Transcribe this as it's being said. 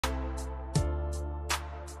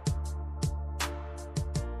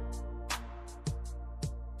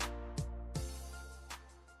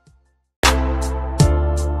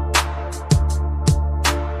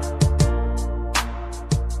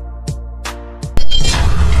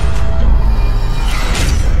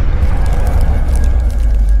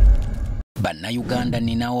Bannayuganda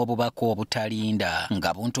ninawo obubaka obutalinda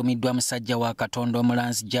nga buntumiddwa musajja wa Katonda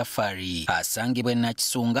Omulanzi Jafari asangibwa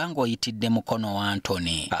Nakisunga ng'oyitidde mukono wa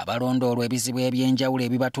Antony. Abalondoolwa ebizibu ebyenjawulo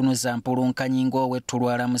ebibatunuza mpulunkanyi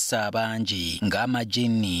ng'ow'ettulwalamusa abangi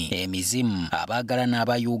ng'amajinni, emizimu, abaagala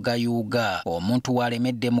n'abayuugayuuga, omuntu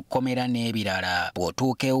walemedde mu kkomera n'ebirala.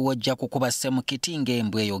 Bw'otuuka ewo ojja kukuba ssemukiti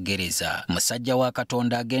ng'embwa eyogereza. Musajja wa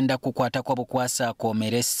Katonda agenda kukwatako bukwasa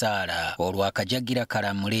akoomera essaala olwo akajagira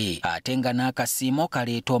kalamule ate nga n'akasiimo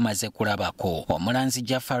kaleeta omaze kulabako. Omulanzi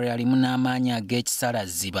Jafari alimu n'amaanyi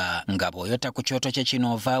ag'ekisalaziba nga bw'oyota ku kyoto kye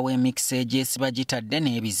kino ovaawo emikisa egyesiba gitadde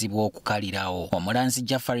n'ebizibu okukalirawo. Omulanzi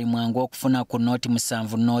Jafari mwangu okufuna ku nooti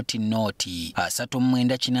 7 nooti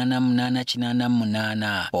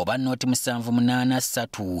 39888 oba nooti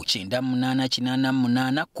 783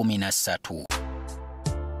 9888 13.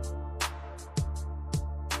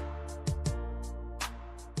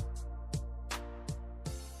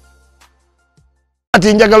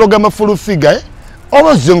 Ati njagalo gama full figure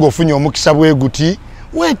oba zengo ofunye omukisa bwe guti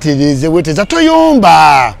wetereza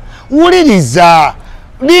toyomba wuliriza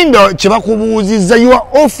lindo kyebakubuuziza you are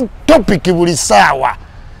off topic buli saawa.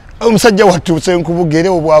 Omusajja wattu senkubugere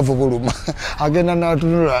obwavu buluma agenda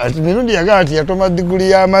n'atunula ati mirundi yagala ati yatoma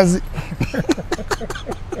diguli y'amazi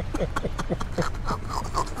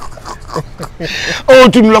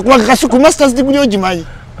otunula kuba kasuku masters diguli ogimanyi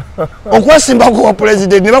okwasimba ko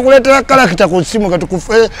president ne bakuleetera kalakita ku simu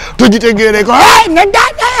katukufe tugitegereko nada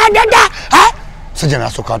sajja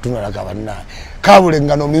nasoka atunula gabanna kabule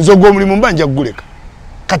ngano minzogo omulimu mbanja guleka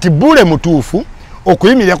kati bule mutuufu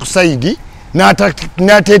okuyimirira ku saidi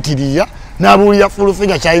n'ateetiriya n'abuulira full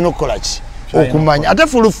figure kyalina okukola ki okumanya ate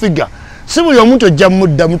full figure si buli omuntu ojja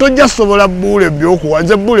muddamu tojja sobola bule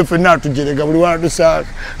byokuwanze bule fenna atujerega buli watusanga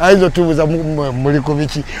ayinza otubuuza muliko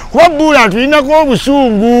biki kuba bule atulinako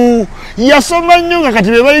obusungu yasoma nnyo nga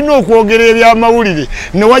kati be balina okwogera ebyamawulire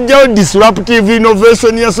ne wajjawo disruptive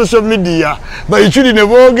innovation ya social media bayikyuli ne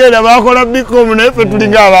boogera bakola bikomu naye ffe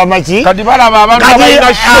tulinga abamaki kati balaba abantu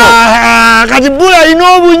abalina kati bule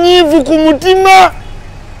alina obunyiivu ku mutima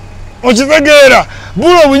okitegeera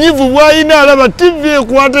bule obunyivu bwalina alaba TV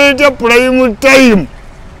ekwata etya prime time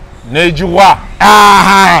nejiwa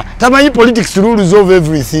tamanyi politics rules of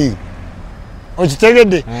everything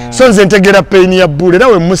okitegedde so nze ntegera pain ya bule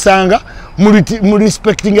nawe musanga mu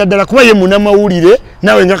respecting ddala kuba ye munamawulire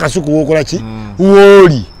nawe nga kasuku wokola ki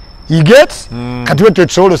woli you get kati we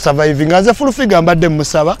tusobola surviving as a full figure mbadde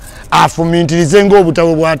musaba afumintirize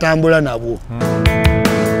ng'obutabo bwatambula nabwo.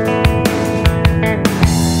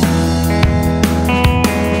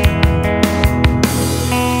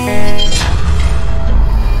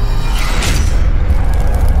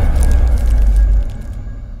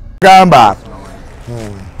 Gamba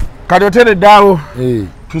kati otere dawo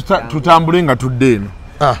tutambule nga tudde eno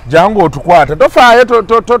jangu otukwata tofaayo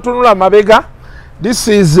totunula mabega. This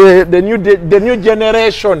is the new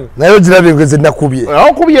generation. Nayo jirabe ngeze nakubye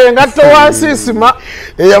okubye engatto wansi Isma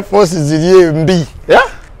Air Force ziri embi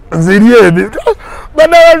ziri embi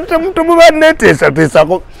bana mtu mubanetesa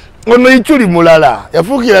pesako ono ichuli mulala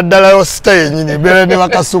yafuukira ddala yo style nyini bere ne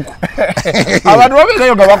bakasuku abantu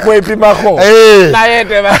babeerayo nga bakwepimako naye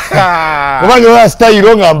tebaka kubanga wa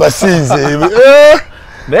style nga mbasize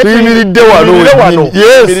tuyimiridde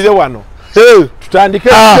wano tutandike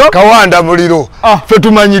kawanda muliro ffe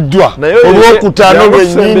tumanyiddwa olwokutaano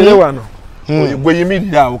lwennyini gwe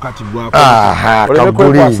yimiridde awo kati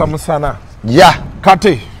gwakwasa musana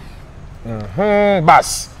kati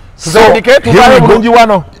basi tutandike tuvayo bulungi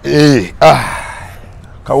wano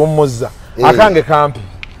kawummuza akange kampi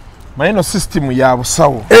mayino system ya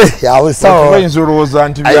busawo bayinza olowooza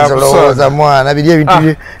nti byabulowooza mwana biri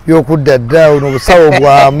ebintu byokudda ddawo n'obusawo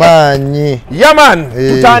bw'amaanyi yaman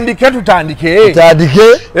tutandike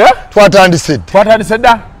twatandise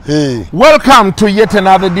dda. Welcome to yet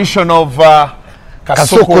another edition of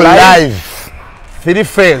Kasoko Live 3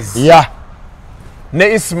 phase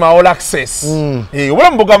ne Isma Olaxess.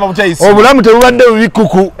 Obulamu bugamba butya Isma? Obulamu tebubadde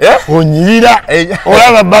bubikuku onyirira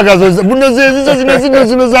olaba baga buno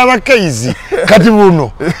zino z'abakaizi kati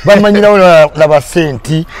buno bamanyirawo laba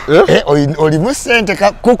senti olimu sente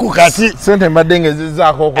kuku kati sente mbadde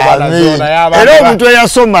ngezizaako okubala zona y'abantu era omuntu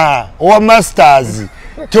eyasoma owa masters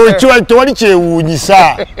tewali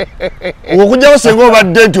kyewuunyisa okujjawo senga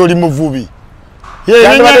obadde nti oli muvubi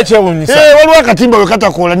waliwo akatimba we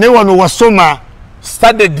katakola naye wano wasoma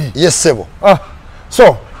studied. Yes sebo.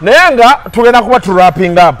 So nayanga tugenda kuba tu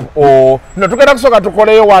wrapping up no tugenda kusoka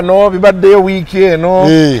tukoleyo wano bibaddeyo wiki eno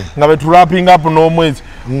nga be tu wrapping up no mwezi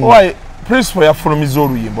why principal ya fulumiza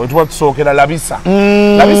oluyimbo tuba tusookera labisa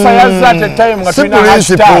labisa yazza at time nga tulina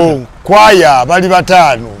hashtag kwaya bali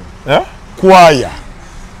batano kwaya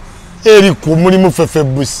eriku mulimu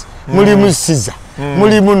Fefebusi mulimu Siza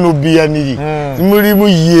mulimu Nubiyaniri mulimu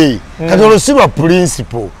Ye kati olosirwa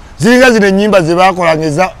principal ziringa zino ennyimba ze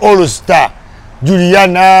bakolangeza All Star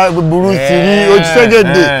Juliana Bruce Lee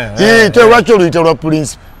okitegedde to lwaki oluyita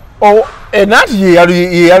principal nati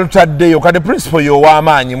ye yalutaddeyo kati principal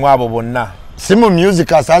y'ow'amaanyi mu abo bonna simu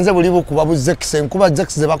music asanze buli bukuba buzekise enkuba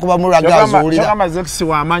zekise bakuba mulagazi ulira kama zekisi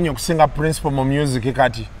w'amaanyi okusinga principal mu music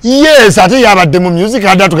kati yes ate yabadde mu music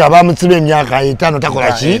adatu kabamutsiba emyaka 5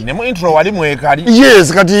 takola ki ne mu intro wali mwekali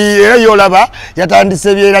yes kati era yolaba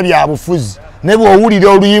yatandise byera bya bufuzi ne bw'owulira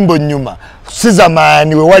oluyimbo nnyuma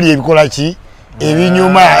Sizamani we wali ebikola ki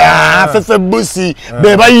ebinyuma Fefebusi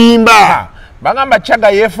be bayimba bagamba Chaga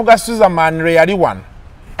yefuga Sizamani re yali wano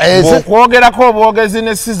okwogerako obwogezi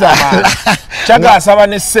ne Sizamani Chaga asaba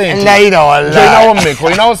ne sente laira wallahi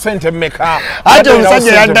olinawo sente mmeka ate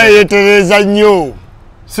omusajja yadda yeetereza nnyo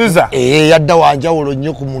Siza yadda wanjawulo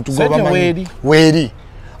nnyo ku muntu gwobamanyi weeri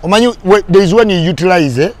omanyi there is when you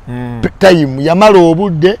utilize time yamala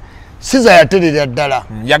obudde Siza yaterera ddala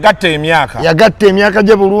yagatta emyaka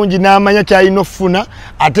gye bulungi n'amanya kyalina okufuna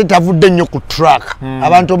ate tavudde nnyo ku track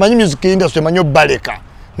abantu omanyi music industry manyi baleka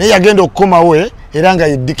naye yagenda okukomawe era nga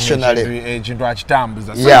ye dictionary ekintu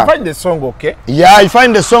akitambuza so you find the song okay I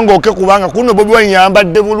find the song okay kubanga kuno Bobi Wine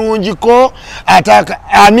yambadde bulungiko ataka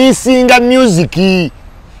amisinga music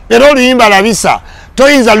era oluyimba labisa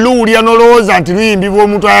toyinza luwulira nolowooza nti luyimbibwa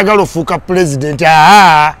omuntu ayagala ofuuka president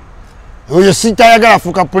oyo sitayagala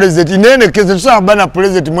afuuka president nenekeze tusaba na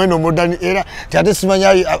president mweno modern era ate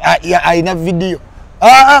simanya ayina video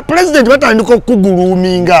president batandika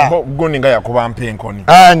okuguluminga goninga yakuba mpenkoni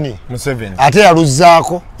ani Museveni ate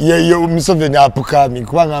yaluzaako ye Museveni apukami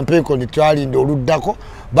kubanga mpenkoni twalinda oluddako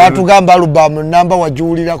batugamba album namba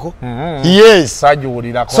wajuulirako yes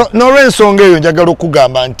sajuulirako so n'olwensonga eyo njagala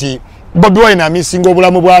okugamba nti Bobi Wine amisinga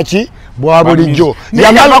obulamu bwaki bwa bulijjo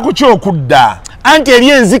yamala ku kyokudda anti eri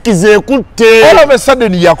enzikiza ekutte all of a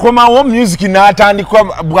sudden yakomawo music n'atandika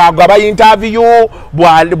bwagaba interview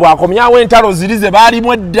bwakomyawo entalo ziri ze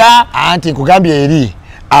baalimu edda anti nkugambye eri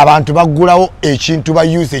abantu baggulawo ekintu ba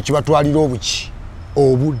youth ekibatwalira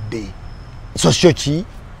obudde social ki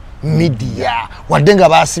media wadde nga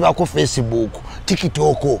baasibako Facebook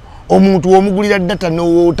TikTok omuntu omugulira data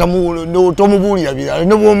n'otomubuulira birala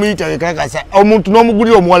ne bw'omuyita ekakasa omuntu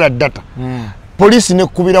n'omugulira omuwala data polisi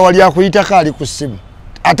nekubira wali akuyitako ali ku ssimu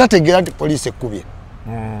atategeera nti polisi ekkubye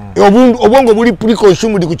obwongo buli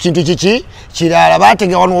consumed ku kintu kiki kirala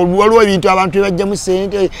bategera wano waliwo ebintu abantu ebajjamu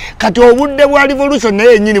sente kati obudde bwa revolution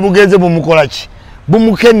naye yennyini bugenze bumukola ki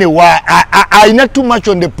bumukenewa ayina too much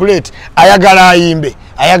on the plate ayagala ayimbe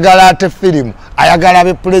ayagala ate firimu ayagala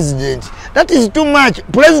abe president that is too much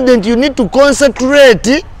president you need to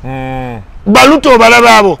concentrate baluto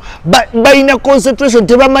balababo balina concentration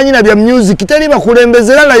tebamanyi na bya music teri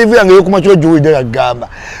bakulembezera live yange yokumakyo juwide agamba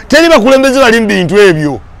teri bakulembezera bali bintu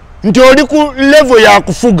ebyo nti oli ku level ya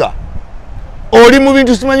kufuga oli mu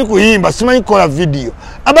bintu simanyi kuyimba simanyi kola video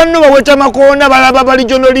abanno baweta makona balaba bali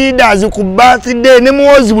jono leaders ku birthday ne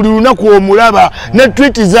muwozi buli lunaku omulaba ne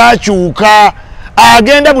tweet zakyuka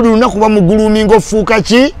agenda buli lunaku bamugulumingo fuuka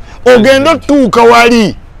ki ogenda tuuka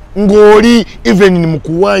wali ngoli even ni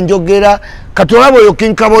mukuwanjogera katolabo yo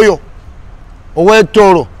kinkaboyo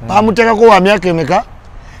owetolo bamutekako wa myaka emeka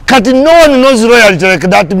kati no one knows royalty like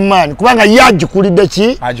that man kubanga yagikulidde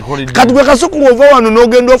ki kati gwe kasuku ova wano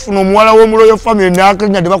n'ogenda ofuna omuwala w'omuloyo family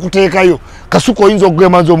n'akanya bakuteekayo kasuku oyinza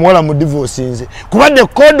okugemanza omuwala mu divorce nze kubadde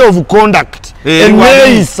code of conduct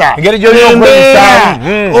eneeyisa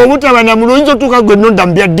obutaba na mulo oyinza otuuka gwe nonda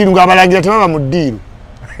mu bya ddiiru ng'abalangira tebaba mu ddiiru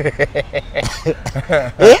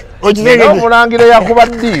omulangira yakuba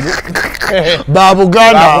ddiiru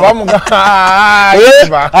babuganda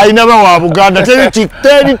ayina bawa Buganda teri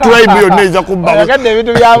tribe yonna eza kubbagadde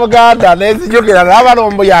ebintu bya Buganda nezijogera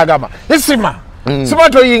n'abalombo yagamba Isma Sima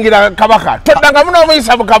toyingira kabaka todanga muno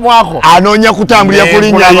omuyisa bukamwako anoonya kutambulira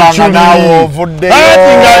kulinya ichuli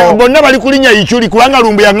bonna bali kulinya ichuli kubanga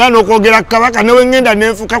lumbu yangana okwogera kabaka newe ngenda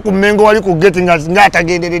nefuka ku Mengo wali ku gate nga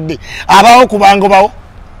atagenderedde abawo kubango bawo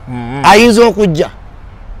ayinza okujja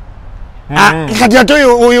kati ate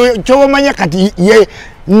oyo kyobamanya kati ye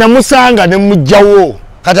namusanga ne mujjawo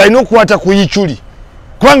kati alina okukwata ku ichuli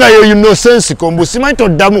kubanga yo innocence kombu simanyi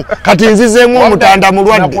oddamu kati nzizeemu omutanda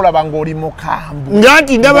mulwadde nakulaba ng'oli mukambu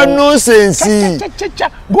nganti ndaba nonsense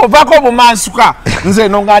ng'ovaako obumansuka nze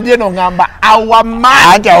no ngandye no ngamba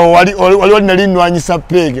awamaani ati awo waliwo nali nnwanyisa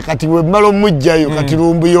plague kati wemmala omujjayo kati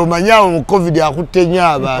lumbu yomanyawo mu covid akutte nnyo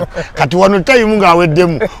abantu kati wano tayimu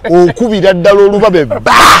ng'aweddemu okubira ddala olubabe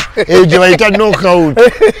eyo gye bayita knockout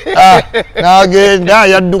n'agenda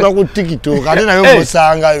yadduka ku tiktok ate nayo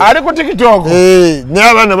musangayo ali ku tiktok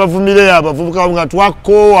naye abaana bavumireyo abavubuka nga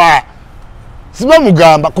twakoowa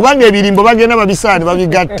sibamugamba kubanga ebirimbo bagenda babisaani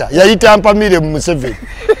babigatta yayita mpamire mu Museveni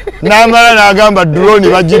n'amala n'agamba drone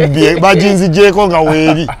baginzigyeko nga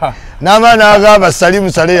weeri n'amala n'agamba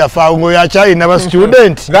Salimu Sale yafaawo ngo yakyalina ba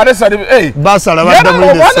student basala badda mu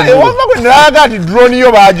ati drone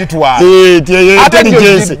yo bagitwala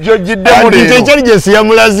intelligence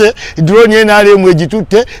yamulaze drone ye n'alemu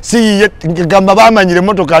egitutte si gamba bamanyire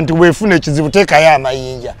motoka nti weefuna ekizibu teekayo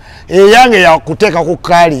amayinja eyange yakuteeka ku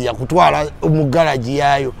kaali yakutwala mu garaji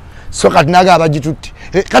yayo so kati naga abagitutte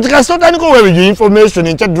kati kasotandika oweebyo information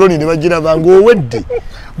enkya drone ne bagiraba ng'owedde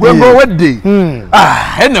gweng'owedde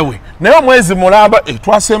anyway naye omwezi mulamba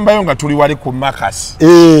twasembayo nga tuli wali ku makasi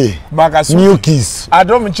Newkiss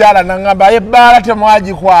ate omukyala naŋŋamba ebbaala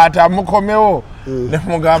temwagikwata mukomewo ne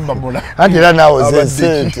mugamba mula ate era naawoze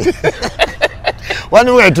ssente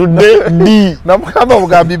wani wetudde ddi namugamba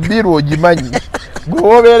bugambi bbiru ogimanyi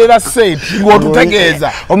gwewobeerera sente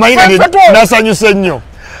ng'otutegeeza omanyi kati nasanyuse nnyo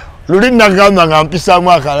luli nagamba nga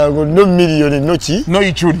mpisaamu akalago no miliyoni noki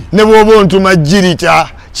noyichuli ne bw'oba ontuma jirita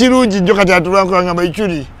kirungi nnyo kati atulwanko ngamba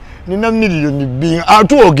ichuli nina miliyoni bbiri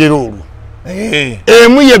atwogera olwo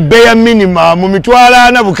emu yebbeeya minimamu mitwalo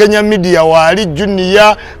 4 Bukenya Media waali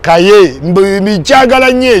Junior Kaye mbikyagala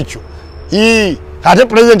nnyo ekyo ate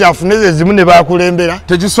pulezidenti afuneze ezimu ne bakulembera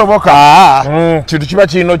tekisoboka kintu kiba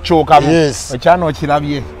kirina okukyokamu ekyana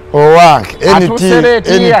okirabye owange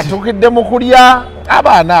atusereeti atukidde mu kulya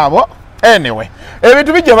abaana abo anyway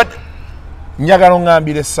ebintu bijja njagala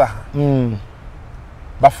oŋŋambira essaha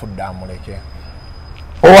bafudde amuleke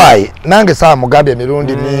owaayi nange saa mugambye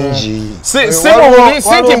emirundi mingi si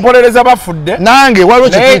nti mpolereza bafudde nange waliwo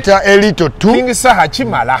kyetuyita elito tu kingi saha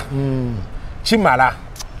kimala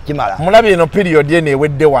mulabye eno period eno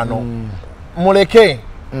ewedde wano muleke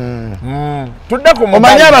tudde ku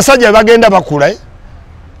omanyi abasajja bagenda bakula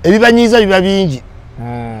ebibanyiiza biba bingi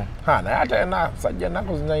naye ate sajja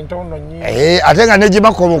ennaku zina ntono nnyo ate nga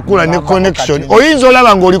negibakoma okukula ne connection oyinza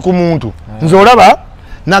olaba ng'oli ku muntu nze olaba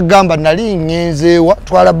nagamba nali ngenzeewa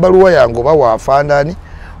twala bbaluwa yange oba wafaanani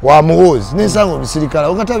wa muhoozi nensanga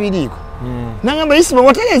omusirikale nga tabiriiko nagamba Isma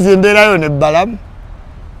watereeza embeerayo nebbalamu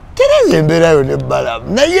tereeza embeerayo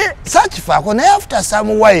nebbalamu naye saakifaako naye after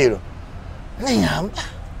some while neŋamba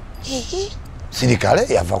sirikale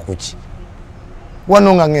yava kuki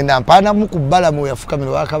wano nga ngenda mpaanamu ku bbalamu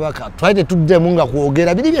yafukamira wa Kabaka twali tetuddemu nga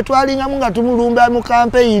kwogera biri bye twalingamu nga tumulumba mu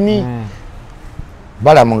kampeyini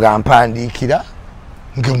balamu nga mpandiikira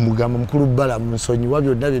nga mugamba mukulu balamu nsonyiwa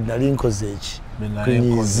byonna bye nali nkoze eki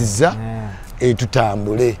kunyiiziza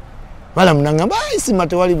tutambule balamu nagamba Isma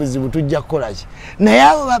tewali buzibu tujja kukolaki naye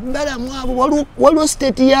abo babbalamu abo waliwo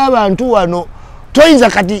siteeti y'abantu wano toyinza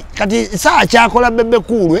kati saa kyakola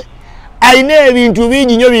Bebekuulwe ayina ebintu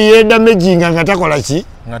bingi nnyo biyenda mejinga nga takola ki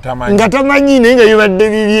nga tamanyi naye nga bibadde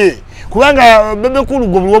bibye kubanga Bebekuulu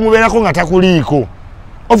gwe buli womubeerako nga takuliiko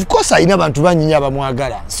of course ayina abantu banyinya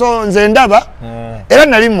abamwagala so nze ndaba era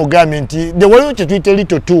nali mugambye nti waliwo kyetuyita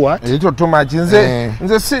elito tuwa elito tumaki nze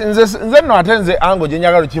nno ate nze ango gye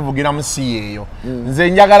njagala okivugira mu si yeeyo nze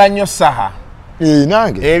njagala nnyo saha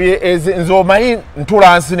nange nze omanyi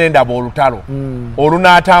ntula nsi nendaba olutalo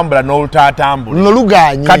olunaatambula n'olutaatambula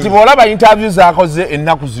noluganye kati bw'olaba interview z'akoze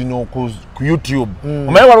ennaku zino ku YouTube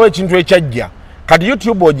omanyi waliwo ekintu ekyajja kati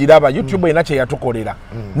YouTube ogiraba YouTube erina kye yatukolera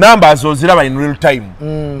numbers oziraba in real time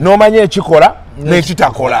n'omanya ekikola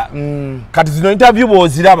n'ekitakola kati zino interview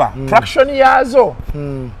bw'oziraba traction yazo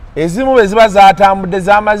ezimu bwe ziba zaatambudde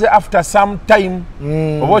zamaze after some time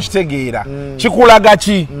oba okitegeera kikulaga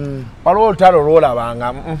ki waliwo olutalo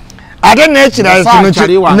lwolabanga ate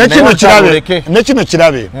nekino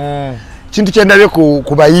kirabe kintu kyendabye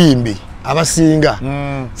ku bayimbi abasinga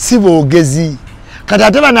si boogezi kati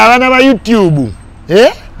ate bano abaana ba YouTube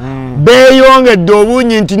beeyongedde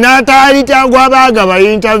obungi nti n'ataali tagwabaaga ba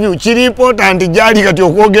interview kiri important gyali kati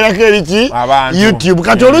okwogerako eriki YouTube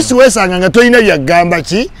kati olusi weesanga nga tolina byagamba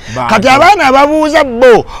ki kati abaana ababuuza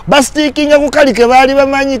bo basitiikinga ku kali ke baali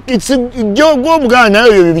bamanyi gw'omuganda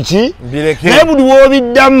nayo ebyo biki naye buli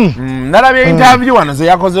woobiddamu nalabye interview wano ze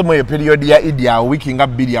yakozemu eyo period ya Idi awo wiiki nga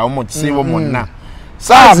 2 awo mu kisiibo mwonna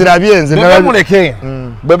saazirabye nze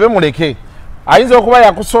bebe muleke ayinza okuba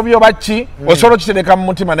yakusobya baki osobola kitereka mu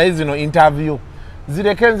mutima naye zino interview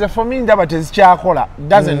zirekenze for me ndaba tezikyakola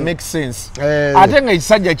doesn't make sense ate nga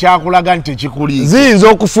ekisajja kyakulaga nti tekikuliiko ziyinza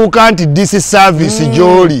okufuuka nti disservice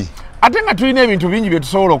gy'oli ate nga tulina ebintu bingi bye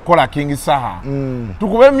tusobola okukola King Saha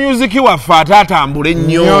tukube music waffe ate atambule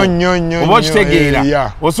nnyo oba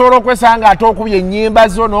okitegeera osobola okwesanga ate okubya ennyimba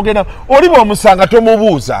zo n'ogenda oliba omusanga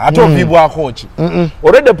tomubuuza ate ovibwako ki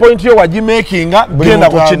already point yo wagimakinga genda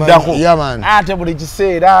kukiddako ate buli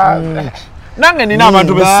kiseera nange nina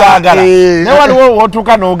abantu besaagala naye waliwo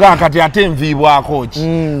wotuuka n'ogaa kati ate nviibwako ki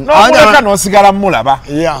n'omuleka n'osigala mulaba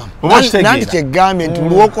nanti kyegambye nti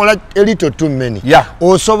buli wokola elito too many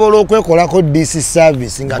osobola okwekolako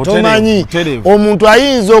disservice nga tomanyi omuntu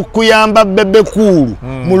ayinza okuyamba bebekulu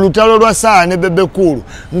mu lutalo lwa Saha ne bebekulu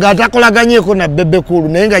ng'atakolaganyeeko na bebekulu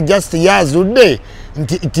naye nga just yazudde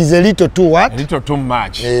nti it is a little too what? A little too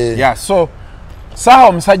much. Yeah, so Saha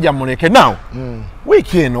omusajja muleke now.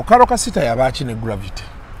 Wiki eno Kalo Kasita yabaaki ne Gravity.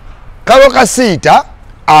 Kalo Kasita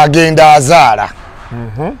agenda azaala.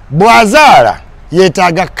 Bw'azaala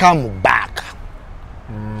yeetaaga come back.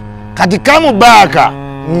 Kati come back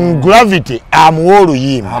Gravity amuwa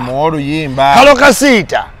oluyimba. Kalo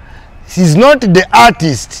Kasita is not the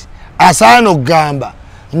artist asaana okugamba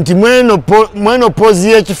nti mweno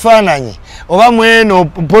pozi y'ekifaananyi oba mweno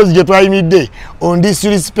pozi gye twayimidde on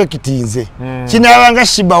disrespect nze kinaabanga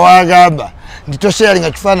Shiba wagamba nti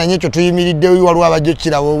tosharinga kifaananyi ekyo tuyimiridde waliwo abajjo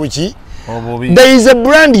kirabo buki there is a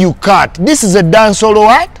brand you cut. This is a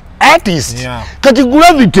dancehall artist kati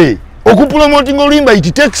Gravity okupromoting oluyimba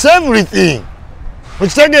it takes everything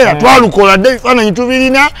okitegeera twalukola dde ebifaananyi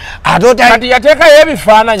tubirina kati yateekayo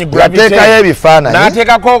ebifaananyi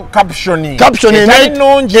n'ateekako caption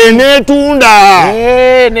eneetunda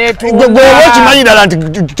gweoba okimanyi ddala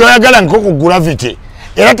nti toyagala nkoko Gravity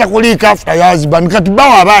era takuliika after your husband kati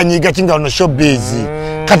bawa abanyiiga kinga ono showbiz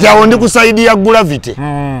kati awo ndi ku saidi ya Gravity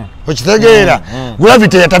okitegeera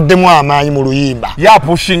Gravity yataddemu amaanyi mu luyimba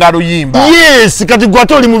yapushinga luyimba yes kati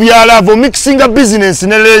gwate oli mu byalavo mixinga business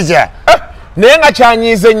ne leisure naye nga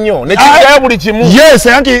kyanyiize nnyo nekijjayo buli kimu yes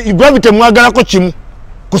anti Gravity mwagalako kimu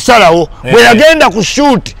kusalawo bwe yagenda ku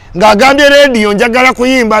shoot ng'agambye radio njagala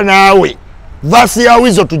kuyimba naawe vasi ya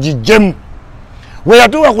Wizo tugijjemu we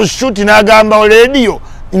yatuuka ku shoot n'agamba radio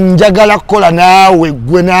njagala kukola naawe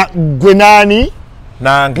gwe naani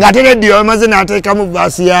ng'ate radio yamaze n'ateekamu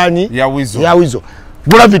vasi yaani ya Wizo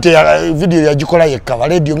Gravity video yagikola yekka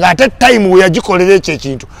radio ng'ate time we yagikolera ekyo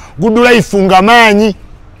ekintu Good Life nga maanyi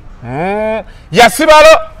yasibalo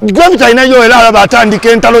Gravity alinayo era alaba atandika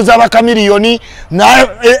entalo z'abakamiliyoni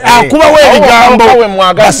akubawo ebigambo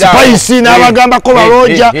Spice n'abagambako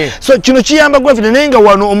baloja so kino kiyamba Gravity naye nga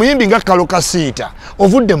wano omuyimbi nga Kalo Kasita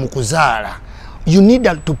ovudde mu kuzaala you need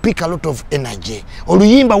to pick a lot of energy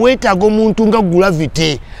oluyimba weetaaga omuntu nga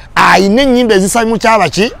Gravity ayina ennyimba ezisamu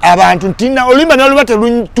kyabaki abantu ntina oluyimba naluba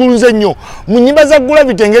telutunze nnyo mu nnyimba za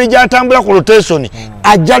Gravity engeri gy'atambula ku rotation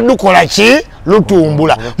ajja lukola ki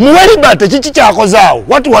lutumbula muwelibate kiki kyakozaawo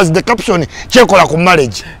what was the caption kyekola ku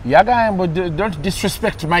marriage yagamba don't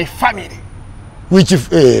disrespect my family which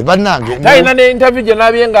bannange talina ne interview gye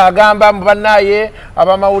nabye ng'agamba mu bannaye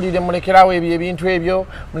abamawulire mulekerawo ebintu ebyo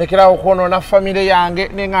mulekerawo okwonoona famire yange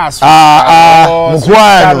nengaso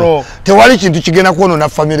mukwano tewali kintu kigenda kwonoona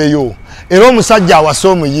famire yo era omusajja awasa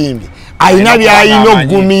omuyimbi ayina byayina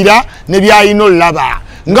okugumira ne byayina olaba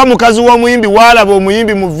nga mukazi w'omuyimbi walaba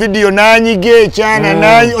omuyimbi mu video n'anyiga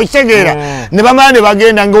ekyana okitegeera ne bamala ne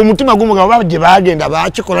bagenda ng'omutima gumugaba gye bagenda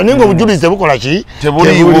bakikola naye ng'obujulizi tebukola ki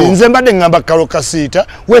tebuli nze mbadde ngamba Kalo Kasita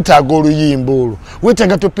weetaaga oluyimba olwo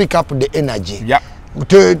weetaaga to pick up the energy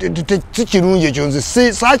si kirungi ekyo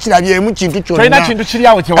nze saakirabyemu kintu kyonna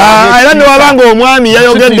era ne wabanga omwami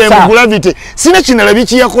yayogedde mu Gravity sina kinala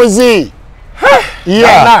bikiyakoze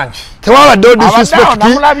tewabadde disrespect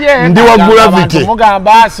ndi wa Gravity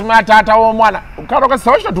mugamba sima taata w'omwana Kalo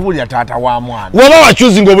Kasita wakyo tubulira taata wa mwana waba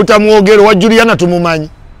wakyuzi ng'obutamwogero wa Juliana tumumanyi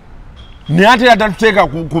naye ate yatatuteeka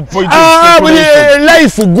ku point buli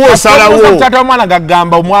life gw'osalawo taata w'omwana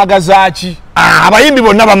gagamba omwagaza ki abayimbi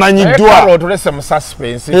bonna bamanyiddwa otulese mu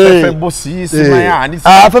suspense Fefe Busi Isma yani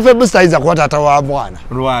Fefe Busi tayiza kuba taata wa mwana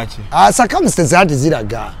lwaki circumstances ati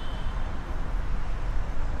ziraga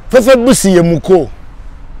Fefe Busi ye muko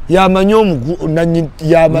yamanyi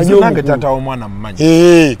nange taata w'omwana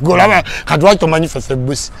mumanyi golaba kati lwaki tomanyi Fefe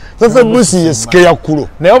Busi Fefe Busi ye sike ya kulo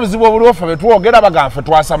naye obuzibu obuliwo bwe twogera baganfe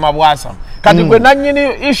twasama bwasama kati gwe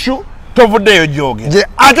nannyini issue tovuddeyo gyogera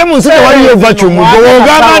ate mu nsi tewaliyo vacumu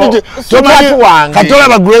ogamba nti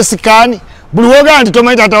katolaba Grace Khan buli wogamba nti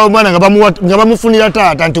tomanyi taata w'omwana nga bamufunira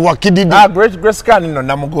taata nti wakididde Grace Khan nno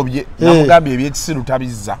namugobye namugambye ebyekisiru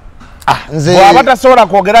tabizza nze bw'aba tasobola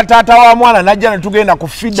kwogera taata wa mwana najja ne tugenda ku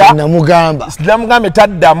fida namugamba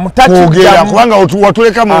taddamu kwogera kubanga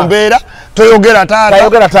watuleka mu mbeera toyogera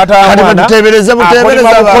taata wa mwana tutebereze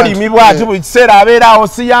akolimibwa ati buli kiseera abeera awo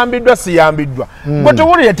siyambiddwa gwe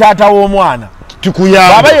tuwulire taata w'omwana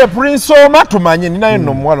tukuyamba baba ye Prince Oma tumanye ninayo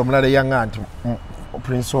nno omuwala omulala eyanga nti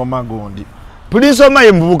Prince Oma gondi Prince Oma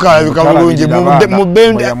ye mubuka alabika bulungi mu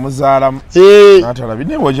bende yamuzaala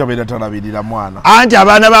atalabidde wajja beera talabirira mwana anti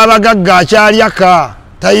abaana b'abagagga akyalyaka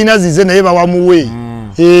talina zize naye bawamuwe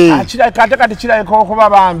kati kirabika okuba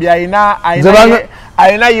bambi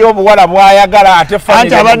ayina yo obuwala bwayagala ate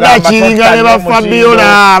anti abadde akiringa ne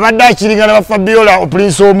ba Fabiola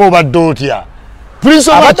Prince Oma obadde otya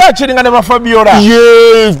abadde akiringa ne ba Fabiola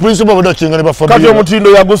Prince Oma abadde akiringa ne ba Fabiola kati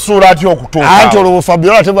omutindo yagusuula atya okutuuka anti olwo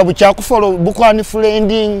Fabiola teba bukyakufa bukwani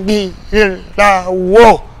friending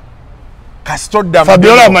lawo kasitodda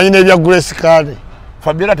Fabiola amanyi n'ebya Grace Kane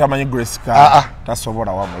Fabiola tamanyi Grace Kane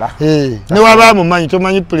tasobola wabula ne waba mumanyi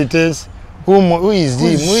tomanyi pretense who is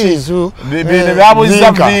him who is who bene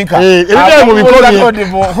byabuziza Vinka ebyo mu bikolye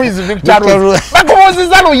who is Victor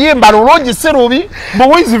bakubuziza luyimba lulungi si rubi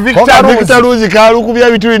who is Victor Ruzi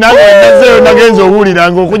kalukubya bituli nangezeyo nagenza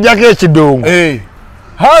owuliranga okujjako ekidongo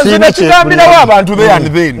Sina kigambirawo abantu be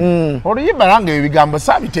and then oluyimba nange ebigambo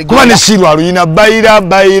sabitegera kuba ne sirwa luyina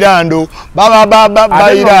bayirando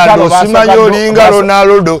bayirando simanyi olinga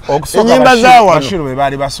Ronaldo enyimba zawa Bashiru be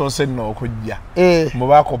bali basoose nno okujja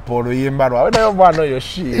mubakopa oluyimba lwawe nayo mwana oyo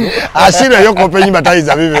Shiru asira yokopa enyimba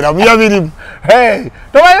tayiza bibera muyabirimu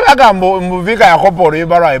tomanyi bagambo Muvika yakopa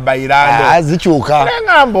oluyimba lwawe bayirando zikyuka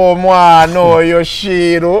ngamba omwana oyo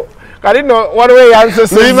Shiru kalino waliwo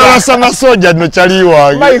yansese luyimba basama soja no chali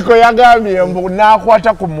wange Michael yagambye mbu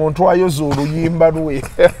nakwata ku muntu ayoza oluyimba lwe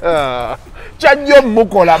kyajjo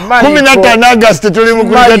mukola Michael 15 August tuli mu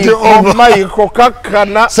kulete over Michael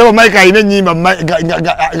kakkana so Michael ayine nyimba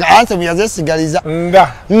anse muyaze sigaliza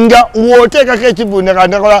nga woteka ke kibune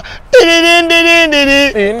kandakola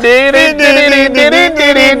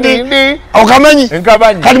okamanyi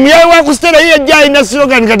kati muyayi wa kustera ye jai na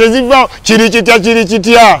slogan kateziva chiri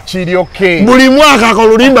kitya okay buli mwaka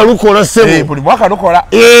akolulimba lukola sebo buli mwaka lukola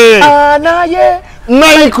naye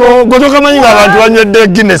Michael gotoka manyi abantu banywedde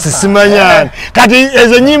Guinness simanyani kati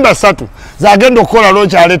ezo nyimba 3 zagenda okukola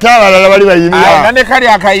loncha aleta abalala bali bayimira nane kali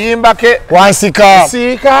akayimba ke wansika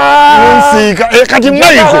kati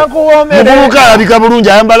Michael mubuka alabika bulungi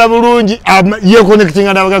ayambala bulungi ye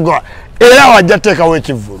connectinga n'abagagwa era wajja teekawo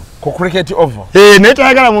ekivulu ku cricket over naye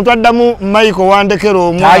tayagala muntu addamu Michael wandekero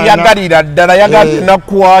omwana ayagalira ddala yagadde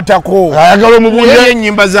nakukwatako ayagala omubunja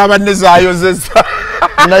ennyimba z'abanne zayozeza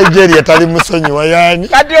Nigeria tali musonyi wayani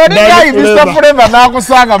kati onigayi Mr. Forever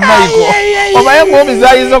nakusanga Michael obaye ngomi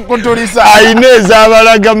zayizo okutulisa ayine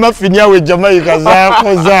ezabalaga mafini awe Jamaica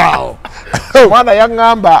zakozaawo omwana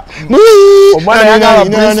yangamba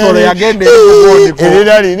Prince yagende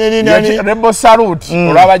Rebo Salute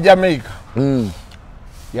olwaba Jamaica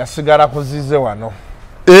yasigala kuzize wano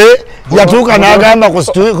yatuuka n'agamba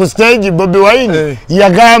ku stage Bobby Wine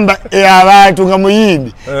yagamba abantu nga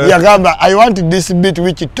muyimbi yagamba I want this beat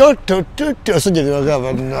which soje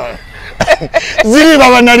bagamba ziri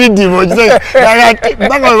baba na ridimo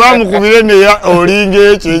baka bamukubire ne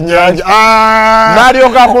olinge ekyenyanja Mario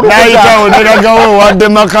kakuluka naita oneragawo wadde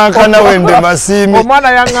makankana wende masimi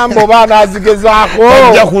omwana yangamba obaana azigezaako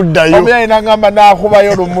ajja kuddayo omwana yangamba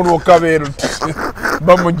naakubayo lumulu okabeeru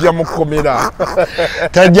bamujja mukomera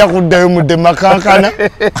tajja kuddayo mudde makankana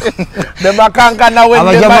ne makankana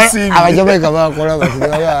wende masimi abajamaika bakola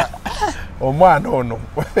batugaba omwana ono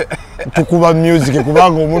tukuba music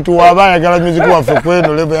kubanga omuntu waba ayagala music waffe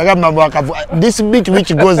kweno lebo yagamba mwakavu this beat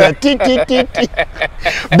which goes ti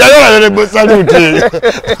dayo Rebo Salute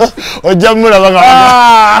ojamula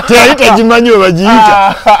banga teyita jimanyo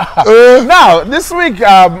bajiyita now this week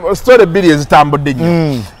story billions zitambudde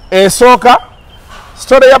nnyo esooka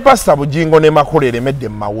story ya Pastor Bujingo ne Makulere medde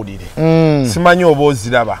mawulire simanyi oba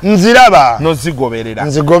oziraba nziraba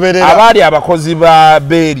nozigoberera abali abakozi ba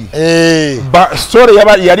Beri story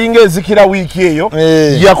yalinga ezikira wiki eyo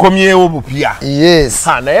yakomyewo bupya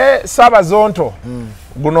naye Sabazonto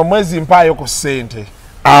guno mwezi mpayo ku ssente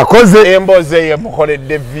akoze emboze ye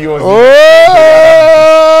mukoledde views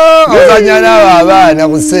ozanyala abaana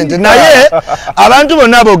ku ssente naye abantu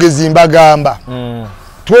bonna abogezi mbagamba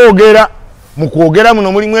twogera mukwogera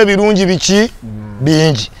muno mulimu ebirungi biki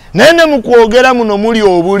bingi naye mukwogera muno muli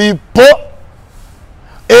obulipo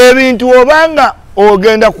ebintu obanga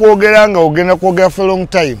ogenda kwogera for a long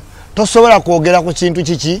time tosobola kwogera ku kintu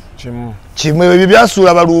kiki kimu ebyo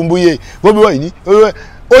byasuula balumbuye Bobi Wine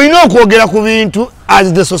olina okwogera ku bintu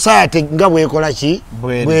as the society nga bwekola ki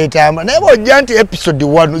bwetamba naye bwojja nti episode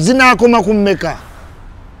 1 zinakoma ku mmeka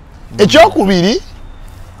ekyokubiri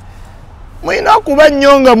mwina okuba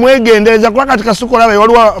nnyo nga mwegendereza kuba kati Kasuku olaba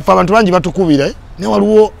waliwo abantu bangi batukubira ne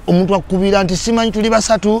waliwo omuntu akubira nti simanyi tuli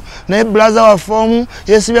basatu naye blaza waffe omu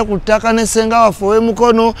yesibye ku ttaka ne ssenga waffe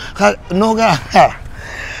ow'emikono noga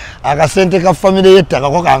akasente ka family yettaka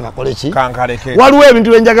ko kankakole ki waliwo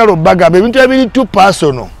ebintu byenjagala obbagamba ebintu ebiri too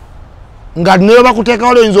personal nga neyo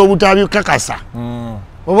bakuteekawo loyinza obutabyukakasa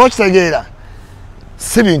oba okitegeera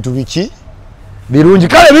si bintu biki birungi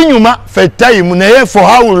kale binyuma fe time naye for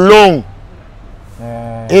how long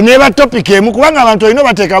eneba topic emu kubanga abantu olina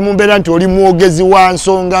bateeka mu mbeera nti oli mwogezi wa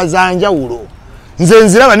nsonga za njawulo nze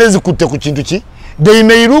nziraba nezikutte ku kintu ki they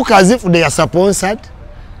may look as if they are sponsored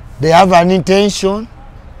they have an intention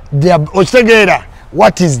okitegeera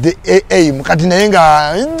what is the aim kati naye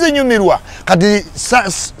nga nze nyumirwa kati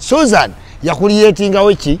Susan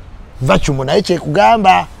yakuliyetingawo ki vacumu naye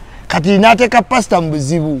kyekugamba kati nateeka pasita mu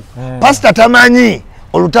buzibu pasita tamanyi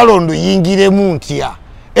olutalo nduyingiremu ntya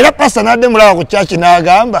era pasita nadde mulaba ku kyaki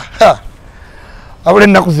n'agamba abula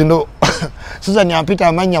ennaku zino Susan yampita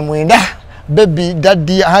amanya 9 baby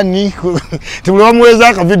daddy hani tibuli bamuweza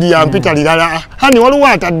akavidiyo yampita lirala hani waliwo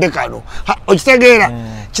atadde kano okitegeera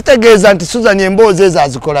kitegeeza nti Susan emboozi ezo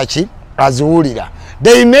azikola ki aziwulira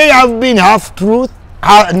they may have been half truth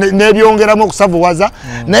nebyongeramu okusavuwaza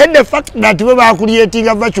naye the fact that bwe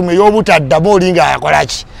bakuliyetinga vacumu ey'obutaddamu oli nga yakola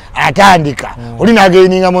ki atandika oli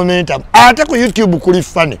nagaininga momentum ate ku YouTube kuli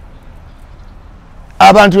fane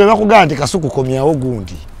abantu be bakugamba nti Kasuku komyawo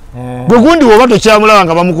gundi bwe gundi woba tokyamulaba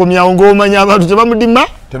nga bamukomyawo ng'omanya abantu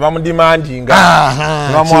tebamudimandinga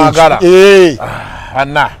tebamwagala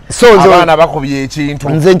abaana bakubye ekintu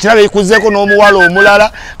nze nkiraba ekuzeeko n'omuwala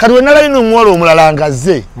omulala kati we nalabina omuwala omulala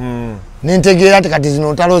ngazze nentegeera nti kati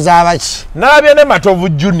zino ntalo z'abaki nalabye ne Matovu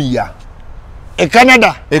Junior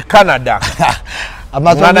Canada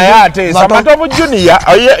Mwana yate Matovu Junior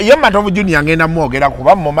ye Matovu Junior ngenda mwogera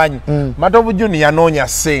kuba mumanyi Matovu Junior noonya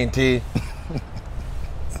ssente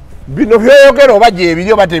bino byeyogera oba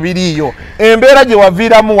gyebiri oba tebiriiyo embeera gye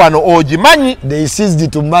waviiramu wano ogimanyi they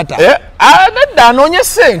ceased to matter nedda anoonye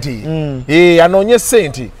ssente anoonye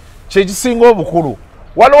ssente kyekisinga obukulu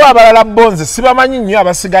waliwo abalala bonze sibamanyi nnyo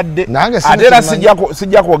abasigadde ate era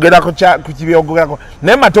sijja kwogerako ku kibyogerako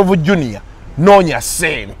naye Matovu Junior noonya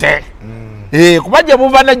ssente kuba gye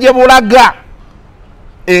buva ne gye bulaga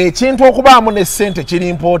ekintu okubaamu ne ssente kiri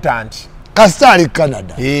important kasitali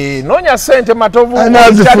Canada noonya ssente Matovu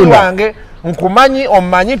wange nkumanyi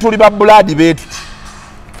omumanyi tuli ba blood betu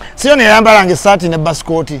siyo neyambalanga esaati ne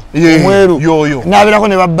basikoti omweru nabeerako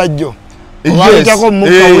ne babbajjo walitako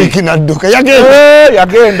muka wiki nadduka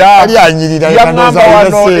yagenda ali anyirira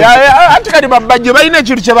anti kati babbajjo balina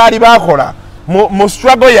ekintu kye baali bakola mu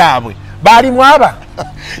struggle yaabwe baalimu aba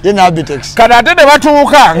kati ate ne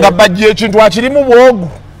batuuka nga bajja ekintu akirimu bwogu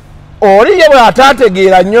oli ye bwe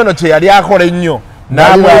ataategeera nnyo no kye yali akola ennyo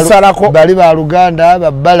n'amwesalako bali ba Luganda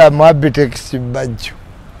babbala mu Abitex bajjo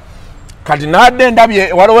kati nadde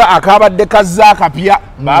ndabye waliwo akabadde kazza akapya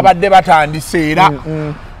babadde batandise era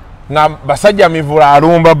nga basajja mivula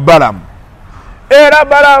alumba Balamu era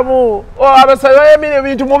Balamu abasajja bayemire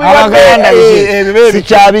ebintu mu bibadde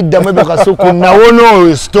sikyabiddamu ebyo Kasuku nawona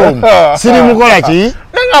oyo storm siri mukola ki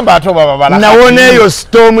nangamba ate oba babala nawona eyo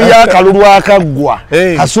storm y'akalulu akaggwa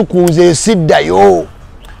Kasuku nze siddayo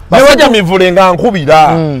basajja mivule nga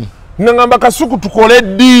nkubira nangamba Kasuku tukole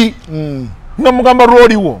ddi nga mugamba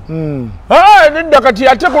lwoliwo nedda kati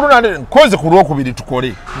ate kuluna nkoze ku lwokubiri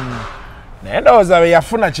tukole naye ndowooza be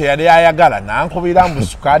yafuna kye yali ayagala nankubira mbu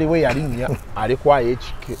sukaali we yalinnya alikwayo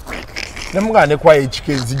ekike nemugamba nekwayo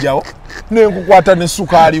ekike nzijawo nenkukwata ne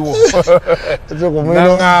sukaali wo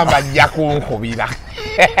naŋŋamba ajja kunkubira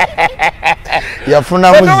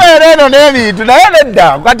yafunamutubeera eno n'ebintu naye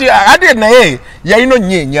nedda ate naye yalina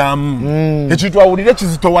nnyo enyaamu ekintu awulire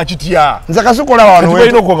kizitowa kitya nze Kasuku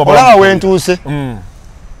olaba wentuuse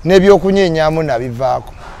n'ebyokunyeenyaamu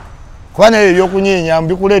nabivaako kuba naye ebyokunyeenyaamu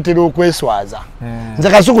bikuleetera okweswaza nze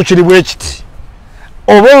Kasuku kiri bwe kiti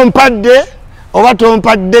oba ompadde oba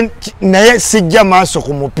tompadde naye sijja maaso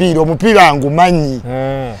ku mupiira omupiira ngumanyi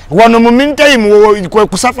wano mu meantime kwe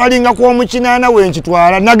kusafalinga kw'omukinaana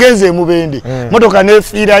wenkitwala nagenze emubende motoka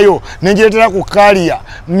nefiirayo nenjiretera ku kaliya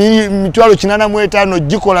mitwalo 85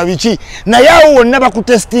 gikola biki naye awo wonna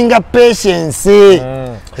bakutestinga patience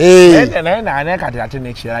naye kati ate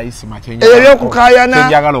nekirala Isma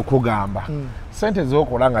ebyokukayana okugamba sente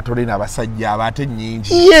zokola nga tolina abasajja abate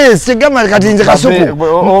nnyingi yes gama kati nze Kasuku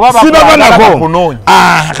sibaba nako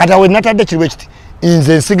kati we natadde kiriwe kiti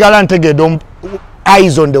nze nsigala ntegedde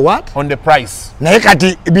eyes on the what? On the price. Naye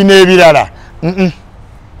kati bino ebirala.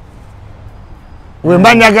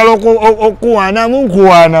 Wemba njagala okuwaanamu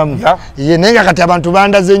nkuwaanamu. Ye naye nga kati abantu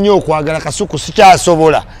bandaze nnyo okwagala kasuku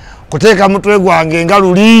sikyasobola kuteeka mutwe gwange nga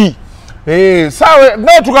luli. Sawe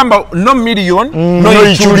no tugamba no million no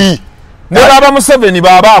ichuli. Ne baba Museveni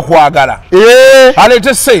baba akwagala.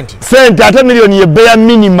 Alete sente ate million ye bare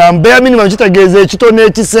minimum. Bare minimum kitegeeza ekitone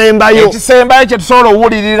ekisembayo. Ekisembayo kye tusobola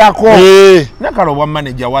owulirirako. Nakalo bwa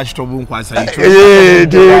manager wakitobu nkwasa ichuli.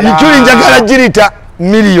 Ichuli njagala girita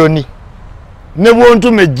million. Ne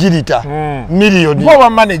bwontume girita million. Bwa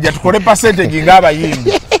manager tukole percentage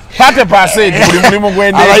ng'abayimbi. Pate percentage buli mulimu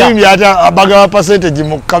gwendeza. Abayimbi ata abagaba percentage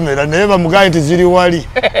mu kamera naye bamugaye nti ziri wali.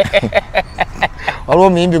 Waliwo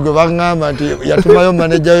omuyimbi gwe bagamba nti yatumayo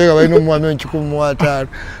manager we nga balina omwami 150.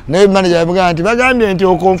 naye manager yamugamba nti bagambye nti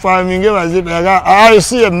okonfaminge bazibe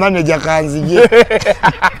si ye manager kanzije.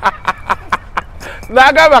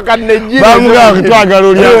 Nagaba kanejjire bamugamba twagala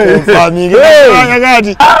oli okonfaminge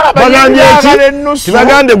nti bagambye nti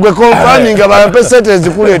tibagambye gwe konfaminga bampe sente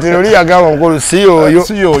zikuleetera oli yagamba nkulu si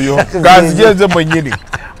oyo kanzijeze mwennyini.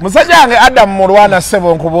 Musajja wange Adam Mulwana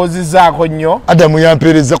Sebo nkubuuzizaako nnyo. Adam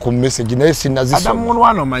yampeereza ku message naye sinazisoma. Adam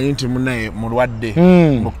Mulwana omanyi nti munaye mulwadde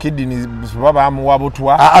mu kidini baba bamuwa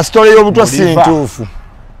butwa. Story y'obutwa si ntuufu.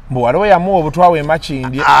 Mbu waliwo yamuwa obutwa we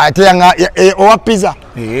Makindye. Ate owa pizza.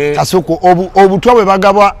 Kasuku obutwa bwe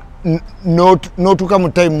bagabwa n'otuuka mu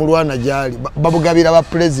time Mulwana gyali babugabira ba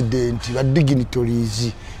president ba dignitaries.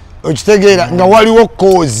 Okitegeera nga waliwo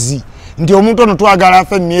cause nti omuntu ono twagala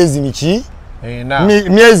afe emyezi miki.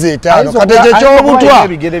 Myezi 5 kati ekyobutwa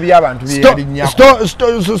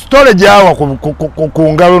storage awa ku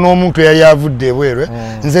ngalo n'omuntu eyali avudde ebwerwe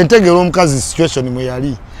nze ntegeera omukazi situation mwe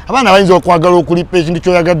yali abaana bayinza okwagala okulipa ekintu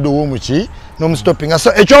kyoyagadde ow'omuki n'omustoppinga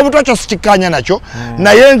so ekyobutwa kyo sikikkaanya nakyo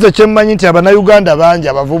naye nze kyemmanyi nti Abannayuganda bangi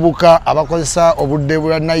abavubuka abakozesa obudde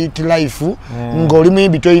bwa night life ng'oli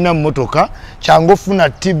muyimbi toyina mmotoka kyangu ofuna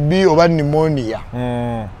TB oba pneumonia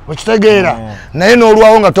okitegeera naye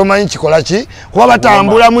n'olwawo nga tomanyi kikola ki kuba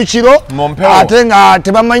batambula mu kiro ate nga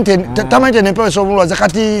tamanyi n'empewo esobulwaza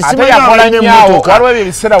kati simanyi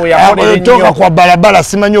emmotoka kwa balabala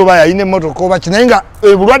simanyi oba yalina emmotoka oba ki naye nga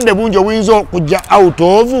obulwadde bungi obuyinza okujja out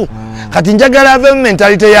of kati njagala ave mu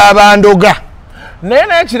mentalite y'abandoga naye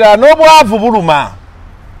n'ekirala n'obwavu buluma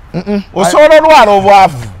osobola olwala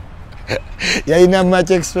obwavu yalina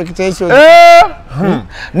much expectation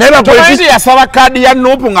tomanyi yasaba kaadi ya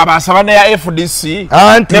nuupu nga basaba neya FDC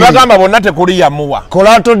ne bagamba bonna tekuli yamuwa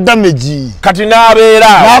collateral damage kati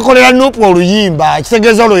n'abeera n'akolera nuupu oluyimba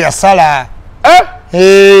kitegeeza olwo yasala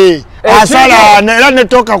asala era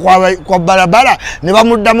netoka kwa barabara ne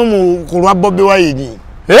bamuddamu ku lwa Bobi Wine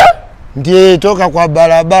ndiye toka kwa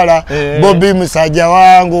barabara Bobi musajja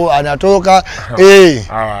wangu anatoka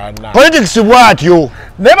politics bwatyo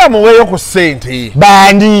neba muweyo ku sente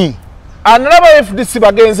bandi anaba FDC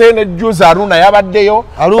bagenze ne juza Aruna yabaddeyo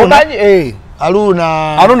omanyi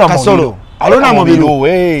Aruna Kasolo Aruna Mubiru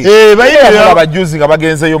bayira abajuzi nga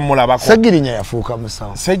bagenzeyo mulabako Segirinya yafuuka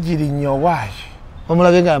musawo Segirinyo wayi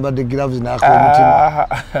omulabe nga mbadde gloves n'akomutima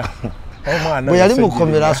bwe yali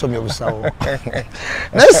mukomera asomye busawo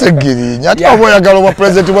naye Segirinya ate oba oyagala obwa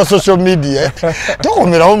president wa social media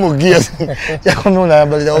tokomerawo mu gia yakomera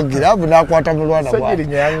onayambalirawo giravu n'akwata Mulwana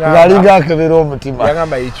ng'alinga akebera omutima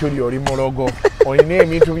yagamba ekyuli oli mulogo olina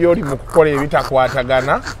ebintu by'oli mu kukola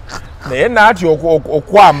ebitakwatagana naye naati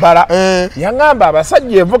okwambala yagamba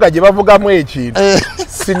abasajja envuga gye bavugamu ekintu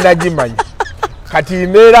sinnagimanyi kati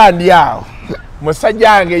mbeera ndi awo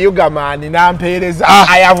musajja wange Yugamani nampeereza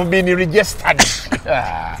I have been registered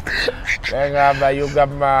ngamba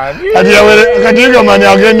Yugamani kati Yugamani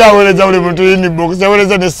agenda aweleza buli muntu inbox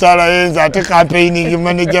aweleza ne Sara Enza ate campaigning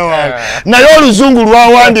manager wange naye oluzungu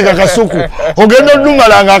lwawandika Kasuku ogenda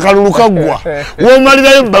odumalanga akalulu kaggwa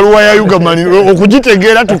womalirayo ebbaluwa ya Yugamani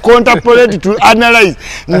okugitegeera to contemplate to analyze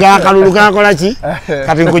ng'akalulu kakola ki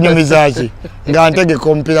kati nkunyumiza ki nga ntegeka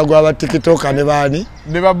omupiira gw'aba TikTok ne baani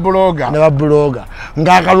ne babloga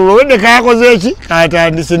ng'akalulu wedde kakoze eki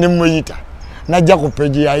katandise ne muyita najja ku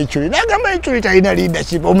page ya Ichuli nagamba Ichuli talina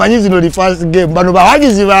leadership omanyi zino li first game bano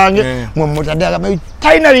bawagizi bange mwe mutadde agamba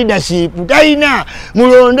talina leadership talina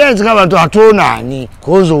mulonde nzika abantu atonaani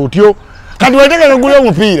kozo otyo kati wetegeka gula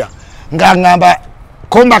omupiira ng'angamba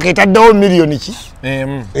comeback etaddewo million ki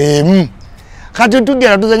kati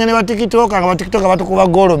tugera tuzanya ne ba TikTok nga ba TikTok batukuba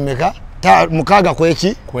goolo mmeka mukaaga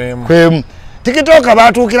kweki kwemu TikTok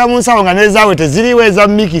batuukira mu nsawo nga nezaawe teziriwo eza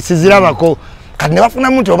miki sizirabako kati ne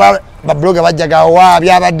bafuna muntu oba babloga bajjaga wa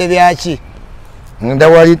byabadde byaki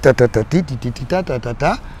ndawali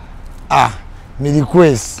tatatata mi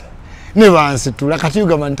request ne bansitula kati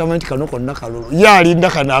yugamba ntamati kano konna kalulu yalinda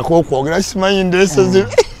kanako okwogera simanyi ndesozi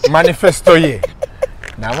manifesto ye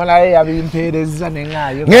namalaye yabimpereza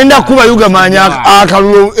nengayo ngenda kuba yugamanya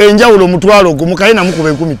akalulu enjawulo mutwalo gumukaye na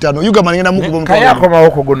mukube 15 yugamanya ngenda mukube mutwalo kayako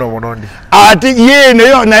mawoko gono bonondi ati ye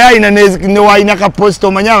neyo na yayina ne wayina ka post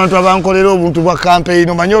omanya abantu abankolera obuntu bwa campaign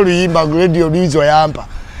omanya oluyimba radio lizo yampa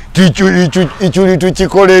ichuli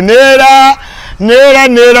tuchikole nera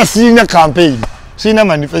sina campaign sina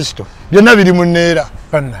manifesto byonna biri mu nera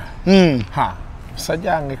panna ha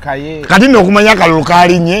sajange kaye kati nokumanya kalulu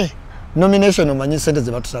kalinye nomination omanyi sente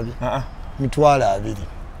ze batusabye mitwala 2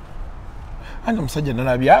 anga musajja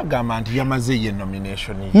nalabya gamba nti yamaze ye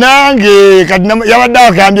nomination nange kati yabadde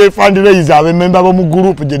akambye fundraiser abe member bo mu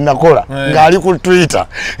group je nakola ngali ku Twitter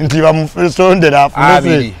nti bamufesondera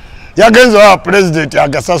afune yagenzo wa president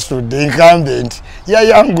agasasu the incumbent ya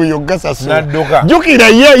yangu yogasasu jukira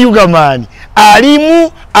ye yugamani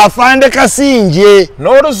alimu afande kasinje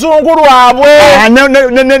n'oluzungu lwabwe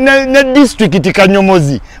ne district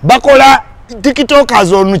Kanyomozi bakola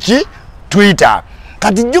tiktokers onuki Twitter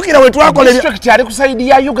kati jukira we twakola district ali kusaidi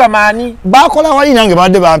ya yugamani bakola wali nange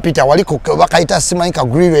badde bampita waliko bakaita simanyika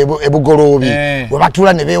grill ebugorobi we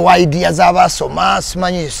batula ne be ideas abasoma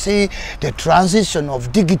simanyi see the transition of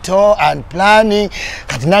digital and planning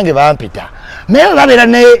kati nange bampita naye babera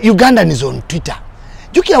ne Uganda ni on Twitter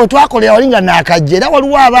jukira we twakola walinga nakajera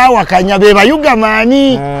waliwo abawakanya be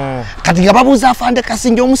bayugamani kati nga babuza afande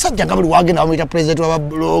kasinje omusajja nga bali wagenda bamuyita president wa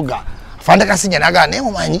blogger afande kasinje naga ne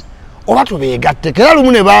mumanyi obatu begatte kera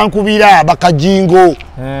lumu ne bankubira bakajingo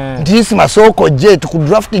nti Isma soko je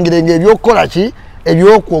tukudrafting lenge ebyokola ki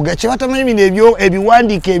ebyokwoga kyebatamanyi bino ebyo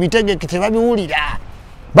ebiwandike ebitegeke tebabiwulira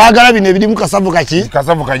bagala bino ebiri mu kasavu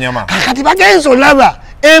kanyama kati bagenzo laba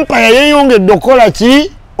empire yeyongedde okola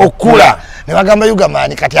ki okula ne bagamba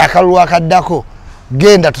yugamani kati akalulu akaddako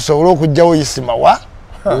genda tusobole okujjawo Isma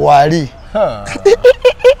wali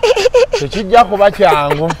tekijja kuba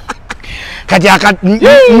kyangu kati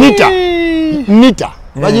nita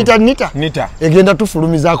bajita nita egenda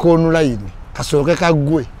tufulumiza ko online kasoke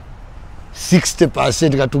kagwe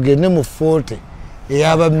 60% katugende mu 40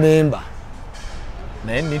 eyaba member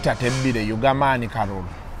naye nita tebire yugamani kalulu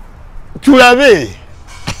tulabe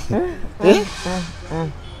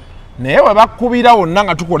naye webakubira wonna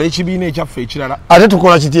nga tukola ekibiina ekyaffe ekirala ate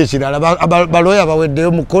tukola kiti ekirala baloya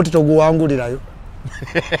baweddeyo mu kooti toguwangulirayo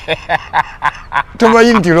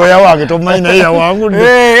tomanyi nti loya wange tomanyi naye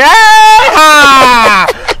yawangudde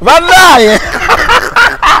banaye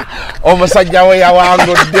omusajja we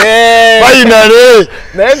yawangudde bayinale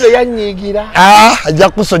naye ze yanyiigira ajja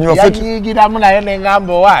kusonyiwa yanyiigiramu naye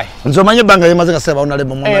nengamba owaayi nze omanye ebbanga yemaze nga seba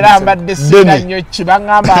onalebo era mbadde singa nnyo ki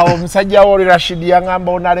bangamba omusajja wo oli Rashidi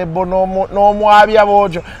yangamba onalebo n'omwabya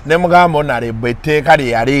bwotyo ne mugamba onalebo etteeka lye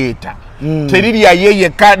yaleeta terirya ye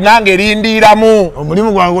yekka nange lindiiramu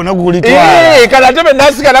omulimu gwange nagulitwala kati ate be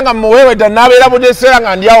nasigala nga muweeweta nabeera budeseera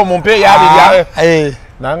nga ndyawo mu mpeeyi abiri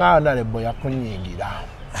nanga onalebo yakunyingira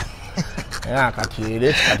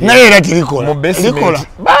naye era tirikola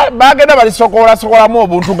bagenda balisokolamu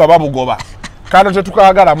obuntu nga babugoba kano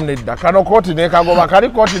tetukagalamu nedda kano kooti nekagoba kali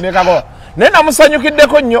kooti nekagoba naye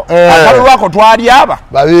namusanyukiddeko nnyo akalulwako twali aba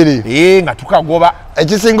babiri nga tukagoba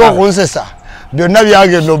ekisinga okunsesa byonna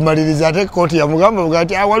byagenda omumaliriza ate kooti yamugamba buga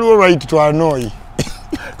nti waliwo right twanooyi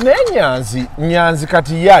naye nyanzi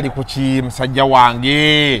kati ye ali ku ki musajja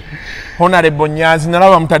wange honorable nyanzi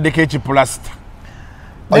nalaba mutaddeko ekipulasita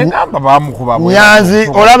nengamba bamukuba nyanzi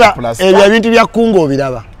olaba ebyo ebintu bya kkunga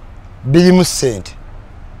obiraba birimu ssente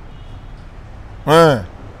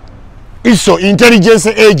iso intelligence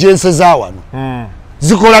agency za wano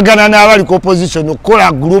zikolagana n'abali ku opposition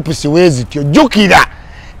okukola groups wezityo jukira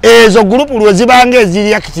ezo group lwe zibanga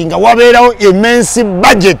eziri akitinga wabeerawo immense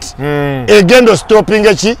budget egendo stopping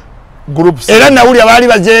eki groups era nawuli abali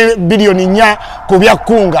baze bilioni 4 ku bya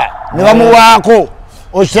kkunga ne bamuwaako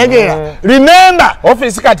otegera remember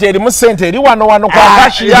office kati eri mu center eri wano kwa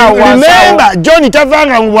kashi yawo remember John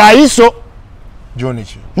tavanga mu bwayiso John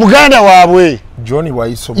ki muganda waabwe John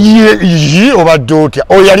bwayiso ye obadotya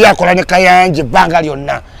o yali akola ne Kayanje banga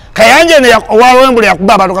lyonna Kayanje ne wawembule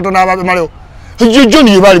yakuba abantu katonda abamaleo John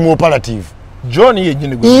yebali mu operative John ye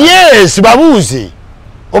nyine yes babuze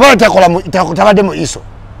oba takola tabadde mu iso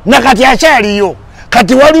nakati akyaliyo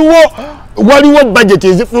kati waliwo budget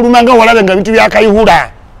ezifulumanga walabe nga bintu byakayihula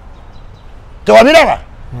tewabiraba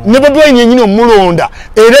ne bobwe nyenyino mulonda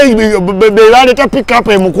era bebaleta pick up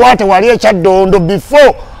emukwata wali ekyaddondo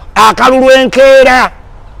before akalulu enkeera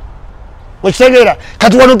okitegera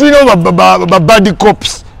kati wano tulina bad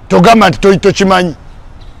cops togamba nti tokimanyi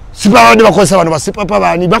sipabadde bakozesa bano basipapa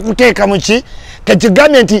bani bakuteeka muki kati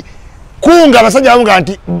gavumenti kunga abasajja bamuga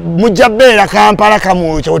nti mujja beera Kampala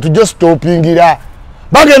kamwocha wetujo stoppingira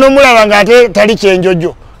bagenda omulaba nga ate tali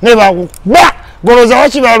kyenjojo ne ba goloza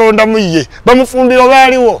wakibalonda muye bamufumbira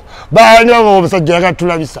baaliwo baani abo omusajja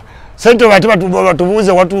yakatulabisa sente bati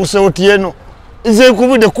batubuuze watuuse otieno ize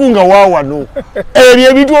kubude kunga wawano ebyo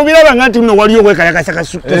ebintu obiraba nga nti no waliyo kwekayakasaka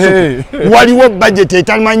waliwo budget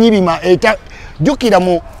etamanyirima jukira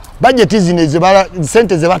mu budget zino ezibala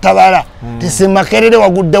sente zebatabala tisemakerere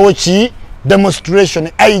waguddewo ki demonstration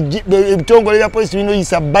ebitongole bya police bino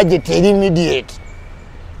yisa budget immediate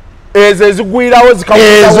ezigwirawo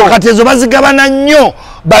zikawuzo kati ezo bazigabana nnyo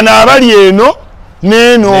bano abali eno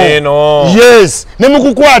neno yes ne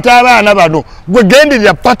mukukwata abaana bano gwe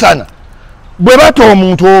genderera pattern bwe bato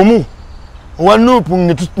omuntu omu wanupu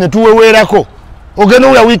ne tuwewerako ogenda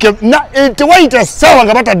oya weekend na tewaita sawa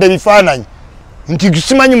nga batadde bifaananyi nti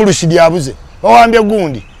simanyi mu Lushidi abuze bawambye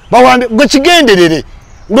gundi bawambye gwe kigenderere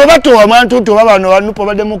lwe bato abantu to babano wanupu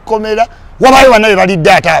badde mu komera wabayo banabe bali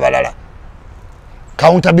data abalala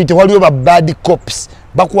accountability waliyo ba bad cops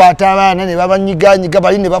bakwata abaana ne babanyiganyiga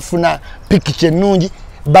bali ne bafuna pikiche ennungi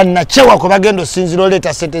bannachewa ko bagendo sinziro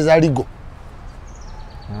leta sente za ligo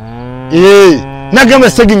nagamba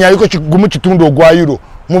seginya aliko kigumu kitundu ogwa euro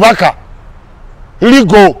mubaka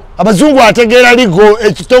ligo abazungu ategeera ligo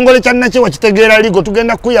ekitongole kya nachewa kitegeera ligo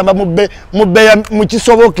tugenda kuyamba mubbe mu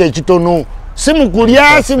kisoboke ekitono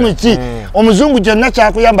simukulya simuki omuzungu kyonna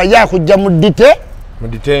kyakuyamba yakujja mu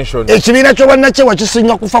detention ekibiina ky'obwannachewa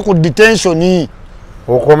kisinga kufa ku detention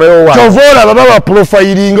okomewo wa chovola baba ba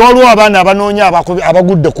profiling waliwo abaana abanoonya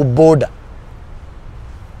abagudde ku border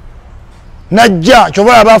najja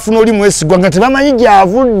chovola abafuna oli mwesigwa nga tebamanyi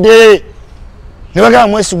gyavudde ne bagamba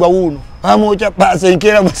mwesigwa wuuno amwocha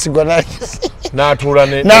basenkera mwesigwa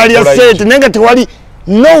n'alya sente naye nga tewali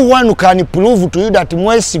no one can prove to you that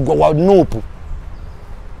mwesigwa wa nupu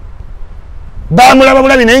bamulaba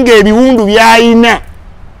bulabi naye ng'ebiwundu byayina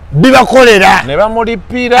bibakolera ne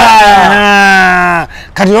bamulipira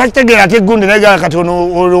kati wakitegeera ate gundi naye kati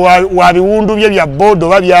ono wa biwundu bye bya bodo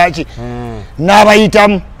babyaki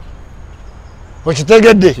n'abayitamu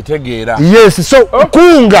okitegedde kitegeera yes so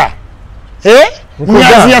kunga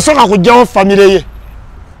nyazi yasooka kujjawo famire ye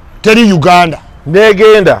teri Uganda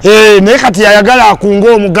negenda naye kati yayagala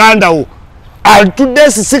akunga omuganda wo atudde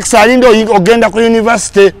 6 alinde ogenda ku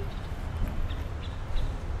university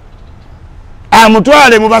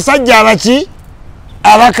amutwale mu basajja abaki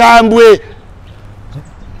abakambwe.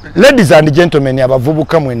 Ladies and gentlemen,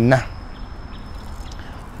 abavubuka mwenna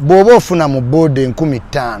bwoba ofuna mu board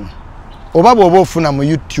 15 oba bwoba ofuna mu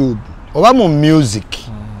YouTube oba mu music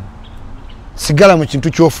sigala mu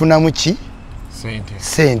kintu kyofunamu ki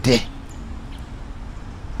sente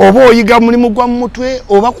oba oyiga mulimu gwa mutwe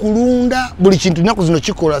oba kulunda buli kintu nnaku zino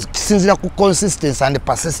kikola kisinzira ku consistency and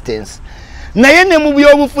persistence. Naye ne mu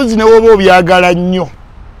byobufuzi ne woba obyagala nnyo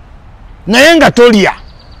naye nga tolya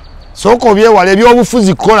sooka obyewala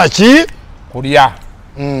ebyobufuzi kola ki kulya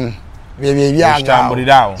byebyo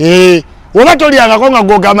ebyangambulirawo woba tolyangako nga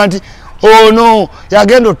gogamba nti ono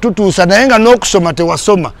yagenda otutuusa naye nga n'okusoma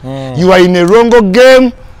tewasoma you are in a wrong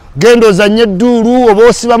game genda ozanye edduulu oba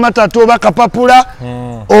osiba matatu oba kapapula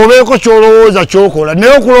obeeko kyolowooza kyokola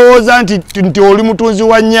naye okulowooza nti oli mutunzi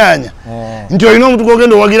wa nnyaanya nti olina omuntu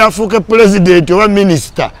gogenda owagira afuuke pulezidenti oba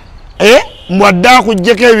minisita mwadde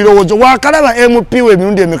akuggyeko ebirowoozo wakalaba MP we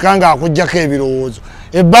emirundi emikanga akuggyako ebirowoozo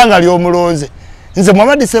ebbanga ly'omulonze nze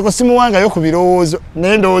mwabaddiseeko simuwangayo ku birowoozo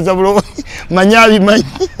naye ndowooza bulowoozi manyi abimanyi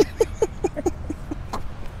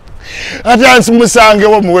ate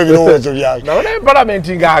ansimusangewo muwe ebirowoozo byange naona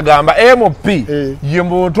palamenti ng'agamba MP ye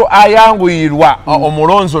muntu ayanguyirwa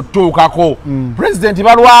omulonzi otuukako pulezidenti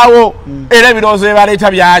balwawo era ebirowoozo bye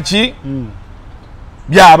baleeta byaki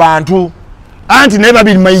by'abantu anti naye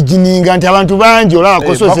babiri mayigininga nti abantu bangi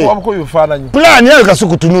olabako sose pulaani yayo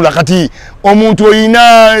kasukutunula kati omuntu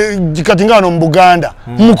oyina kati nga wano mu Buganda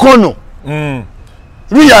mukono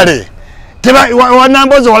luyale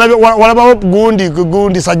wanambozi walabawo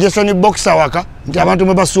gundi suggestion box awaka nti abantu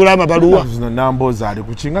mwe basuula amabaluwa nambozi ali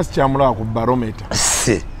ku kinga sikyamulaba ku barometer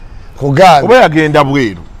kugamba oba yagenda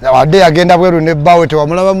bweru wadde yagenda bweru ne bawe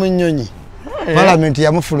tewamulaba mu nnyonyi Parliament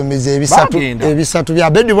yamufulumiza ebisatu bya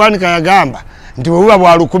Bedi Bwanika yagamba nti webuba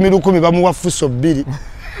bwa 10 bamuwa fuso 2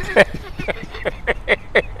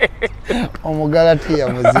 omugalati ya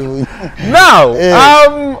muzibu now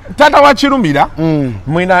tata wa Kirumira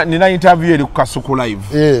nina interview eri ku Kasuku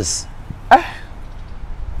live yes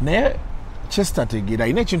ne Chester Tegera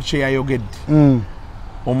ine kintu kye yayogedde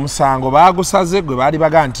omusango bagusaze gwe bali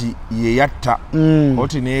baga nti ye yatta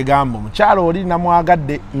oti negamba omukyalo oli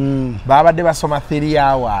namwagadde babadde basoma 3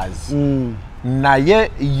 hours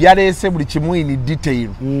naye yaleese buli kimu in detail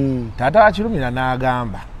taata wa Kirumira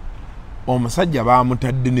n'agamba omusajja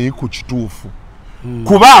bamutadde naye ku kituufu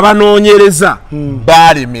kuba abanoonyereza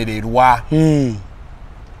balemererwa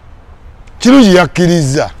kirungi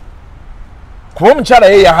yakkiriza kuba omukyala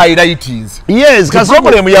ye ya highlights yes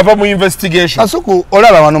problem yava mu investigation Kasuku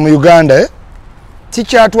olaba wano mu Uganda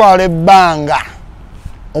tikyatwala ebbanga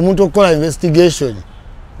omuntu okukola investigation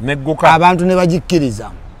negguka abantu ne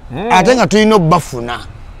bagikkiriza ate nga tulina obbafuna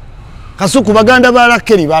Kasuku baganda ba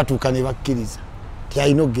Lakeri baatuuka ne bakkiriza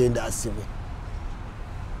tyalina okgenda asibwe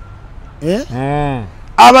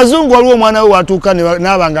abazungu waliwo omwana we watuuka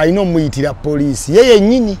n'abanga alina omuyitira poliisi ye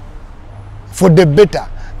yennyini for the better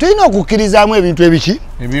tulina okukkirizamu ebintu ebiki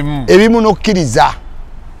ebimu n'okkiriza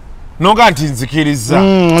noga nti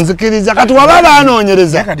nzikiriza kati waba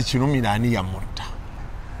banoonyereza kati Kirumira ani yamutta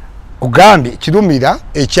kugambye Kirumira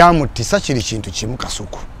ekyamuttisa kiri kintu kimu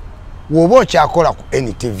Kasuku woba okyakola ku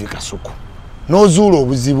NTV Kasuku n'ozuula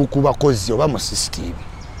obuzibu ku bakozi oba mu system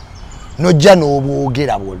n'ojja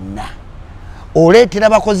n'obwogera bwonna oleetera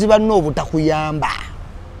abakozi banno obutakuyamba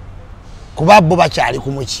kuba bo bakyali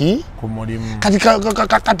ku muki ku mulimu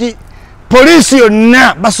kati poliisi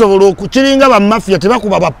yonna basobola okukiringa bamafia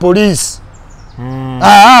tebakuba bapoliisi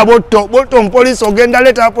botto omupoliisi ogenda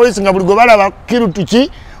leeta poliisi nga buli gwe balaba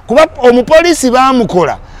kirutuki kuba omupoliisi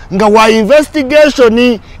baamukola nga wa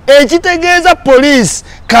investigation ekitegeeza police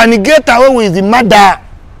can get away with murder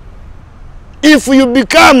if you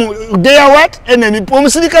become their what enemy.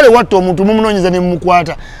 Omusirikale watta omuntu mumunoonyeza ne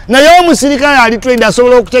mumukwata naye omusirikale ali trained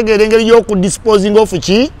asobola okutegeera engeri y'okudisposing of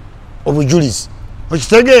ki obujulizi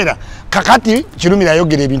okitegeera kakati Kirumira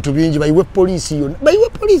ayogera ebintu bingi bayiwe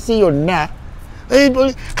poliisi yonna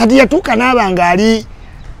kati yatuuka n'abanga ali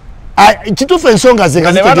kituufu ensonga ze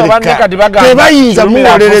nga zitegereka tebayinza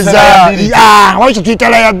muwolereza wakyo tuyita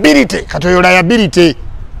liability kati oyo liability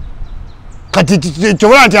kati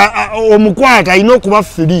kyobola nti omukwata alina okuba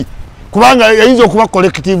free kubanga yayinza okuba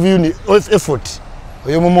collective effort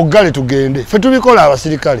oyo mumuggale tugende ffe tubikola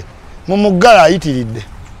abasirikale mumuggale ayitiridde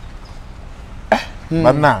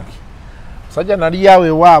bannange musajja nali yawe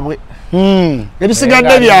waabwe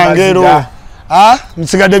ebisigadde byangero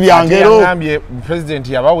msigadde byangero ngambye president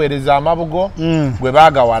yabaweereza amabugo gwe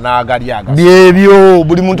baagawa n'agalya byebyo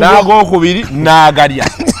buli muntu n'agokubiri n'agalya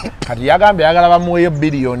kati yagambye ayagala bamuweeyo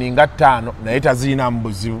biliyoni nga 5 naye taziina mu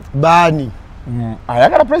buzibu baani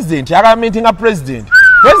ayagala president yagala meetinga president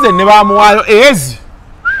ne bamuwaayo ezi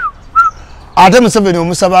ate Museveni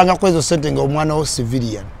omusabanga kwezo sente nga omwana wo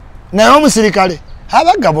civilian naye omusirikale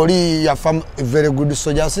abaga boli yafa very good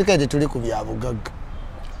soldier asirikale tetuli ku byabugagga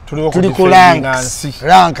tuli ku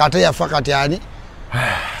rank ate yafa kati ani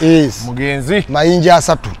mugenzi mayinja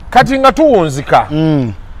 3 kati nga tuwunzika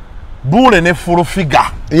Bule ne fulufiga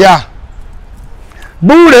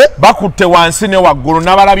Bule bakutte wansi ne waggulu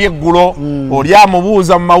nabalabye eggulo oli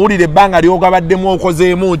amubuuza mu mawulire ebbanga lyogabaddemu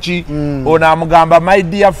okozeemu ki ono amugamba my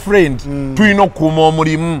dear friend tulina okukuuma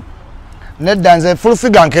omulimu nedda nze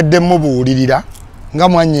fulufiga nkedde mubuulirira nga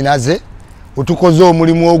mwannyinaze otukoze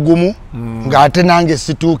omulimu ogumu ng'ate nange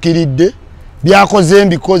situukiridde byakoze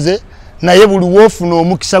mbikoze naye buli woofuna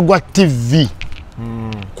omukisa gwa TV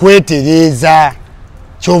kwetereeza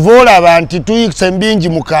kyova olaba nti tuyise mbingi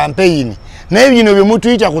mu campaign naye bino bye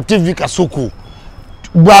mutuyita ku TV Kasuku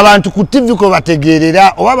abantu ku TV ko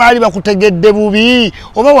bategeerera oba baali bakutegedde bubi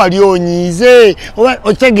oba wali onyiize oba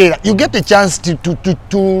otegeera you get a chance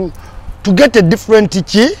to get a different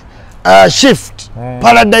shift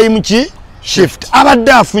paradigm shift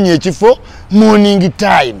abadde afunye ekifo morning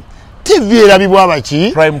time TV erabibwa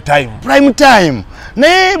abaki prime time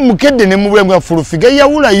naye mukedde ne mubwembwa fulufiga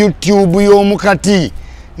yawula YouTube y'omukati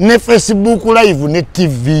ne Facebook live ne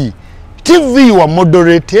TV you are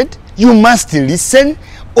moderated you must listen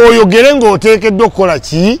oyogere ng'oteekeddwa okukola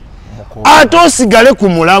ki ate osigale ku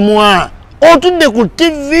mulamwa otudde ku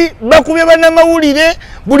TV bakubye bannamawulire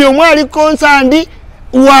buli omu ali konsandi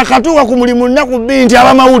wakatuuka ku mulimu nnaku bbiri nti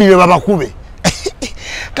abamawulire babakube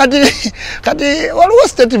kati waliwo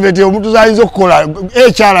statement omuntu zayinza okukola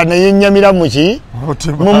ekyala neyennyamira muki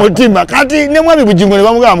mu mutima kati ne mwami Bugingo ne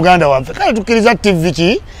bamugamba muganda waffe kale tukkiriza TV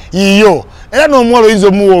ki yiyo era n'omuwala oyinza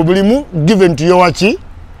omuwa obulimu given to yowaki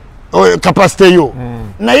capacity yo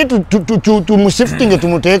naye tumushifting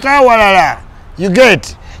tumuteeka awalala you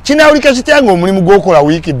get kinawulika kitya ng'omulimu gw'okola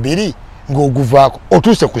wiiki 2 ng'oguvaako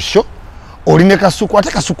otuuse ku sho oline Kasuku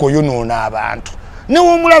ate Kasuku oyonoona abantu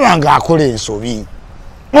newomulaba ng'akola ensobi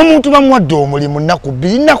omuntu bamuwadde omulimu nnaku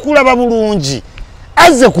 2 nakulaba bulungi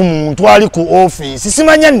azze ku muntu ali ku office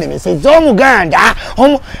simanya nnemese z'omuganda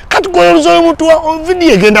katugoyoluza omuntu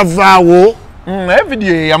video egenda vaawo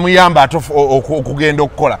video yamuyamba okugenda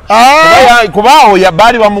okukola kubaawo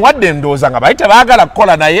baali bamuwadde endowooza nga baali tebaagala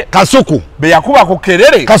kukola naye Kasuku be yakuba ku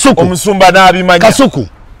kerere omusumba n'abimanya Kasuku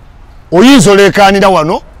oyinza oleekaanira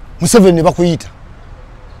wano Museveni bakuyita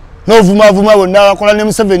n'ovumaavuma bonna bakola ne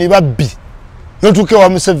Museveni babbi notuuke wa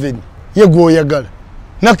Museveni ye gw'oyagala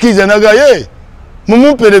nakkiriza nagaye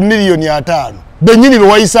mumumpere $5,000,000 bennyini be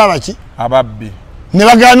wayisa abaki ababbi ne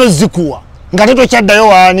bagaana ozikuwa nga tokyaddayo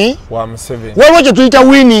waani wa Museveni waliwo kye tuyita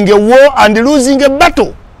winning a war and losing a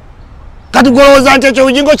battle kati golowooza nti ekyo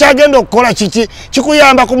bugingo kyagenda okukola kiki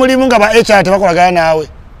kikuyamba ku mulimu nga ba HR tebakolagana naawe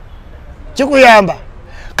kikuyamba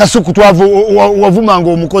Kasuku wavumanga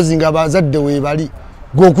omukozi nga abazadde weebali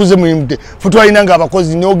gwokuze muyimute futwalina nga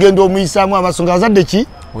abakozi n'ogenda omuyisaamu amaso nga abazadde ki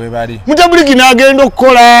weebali mutabuliki n'agenda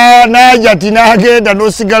okukola n'ajja ti n'agenda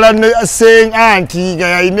n'osigala anti nga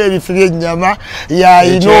yalina ebifi by'ennyama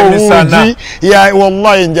yalina obuugi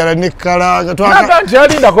wallahi enjala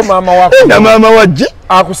nekkalaagalindako maama wajje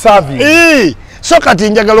akusaavi so kati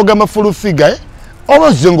njagala ogamba fulufiga oba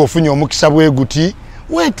ozze ng'ofunye omukisa bwe guti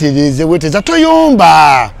weetereza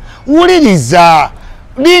toyomba wuliriza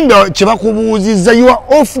linda kye bakubuuzizza you are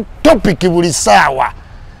off topic buli ssaawa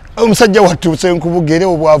omusajja watuuse nkubugere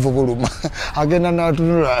obwavu buluma agenda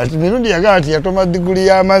n'atunula ati mirundi yagala ati yatoma diguli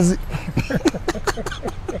y'amazzi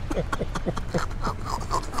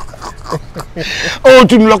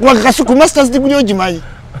otunula kubanga Kasuku masters diguli ogimanyi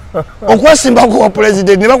okwasimbako wa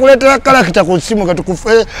president ne bakuleetera kalakita ku ssimu nga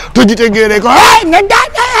tugitegeereko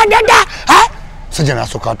sajja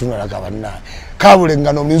n'asooka atunula gabannaye kabule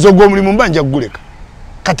ngano minzo gw'omulimu mba nja guleka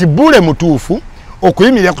kati bule mutuufu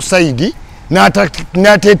okuyimirira ku sayidi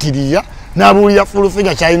n'ateetirira n'abuulira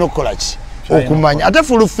fulufiga kyalina okukola ki okumanya ate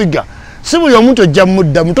fulufiga si buli omuntu ojja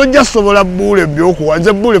muddamu tojja sobola bule byokuwa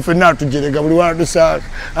nze bule ffenna atujerega buli watusaaka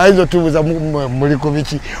ayinza otubuuza muli ku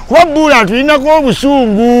biki kuba bule atulinako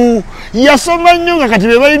obusungu yasoma nnyo nga kati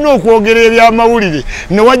be balina okwogera ebyamawulire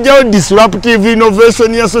ne wajjawo disruptive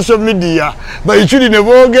innovation ya social media bayikyuli ne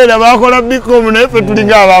boogera bakola bikomu naye ffe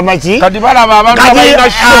tulinga abamaki kati balaba abantu abalina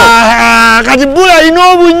kati bule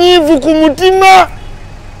alina obunyiivu ku mutima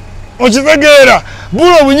okitegeera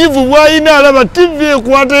bule obunyivu bwalina alaba TV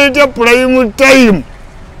ekwata etya prime time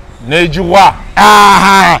negiwa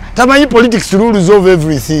tamanyi politics rules of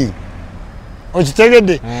everything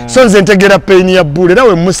okitegedde so nze ntegera pain ya bule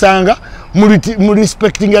nawe musanga mu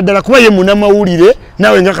respecting ddala kuba ye munamawulire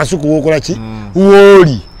nawe nga Kasuku wokola ki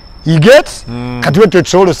woli you get kati we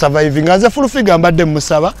tusobola surviving nze fulufiga mbadde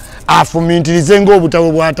musaba afumintirize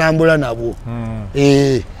ng'obutabo bwatambula nabwo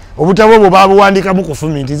obutabo bwo babuwandika mu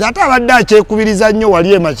kufumintiriza ate abadde akyekubiriza nnyo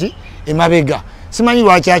wali emaki emabega simanyi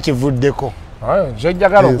lwaki akivuddeko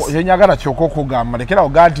njagala kyokka okugamba lekera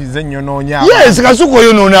oga nti nze nnyononya yes Kasuku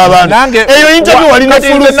oyonoona abantu eyo interview walina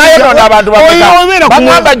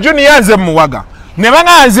bagamba junior nze muwaga ne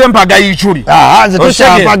banga nze mpaga yichuli nze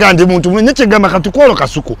toshampaga ndi muntu mwenye kyegamba katukolo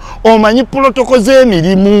Kasuku omanyi protoko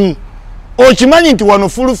z'emirimu okimanyi nti wano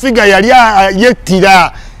fulufiga yali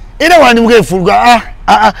yettira era wandi mugefulga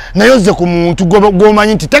naye ozze ku muntu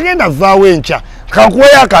gwomanyi nti tagenda vaawo enkya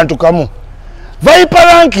kankuweyo akantu kamu Viper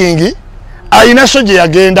ranking ayina so gye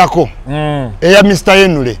yagendako eya Mr.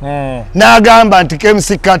 Henule n'agamba nti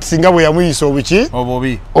KMC Cat singa bwe yamuyisa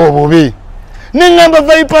obubi neŋŋamba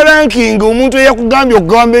Viper ranking omuntu eyakugambye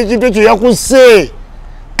okugamba ekintu ekyo yakusse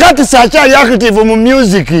kati sakyali active mu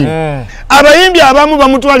music abayimbi abamu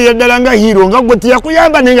bamutwalira ddala nga hero nga gwe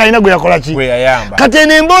tiyakuyamba naye nga alina gwe yakola ki kati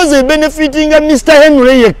eno emboozi ebenefitinga Mr.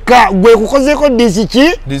 Henule yekka gwe kukozeeko disiki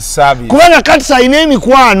kubanga kati alina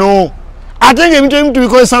emikwano ate ng'ebintu ebimu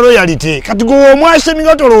tubikozesa royalty kati gwe omwasemi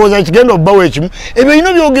nga tolowooza kigenda obbawo ekimu ebyo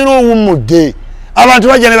bino byogera owummudde abantu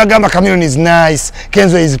bajja ne bagamba Chameleone is nice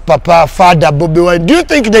Kenzo is papa father Bobby Wine do you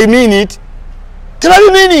think they mean it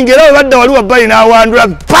tebabi meaning era we badda wali wabbali n'awandula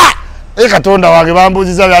pa Katonda wange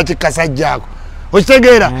bambuuziza lwaki kasajjaako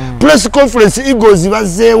okitegeera press conference Eagles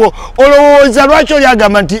bazzeewo olowooza lwaki oli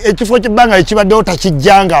agamba nti ekifo ky'ebbanga ekibaddewo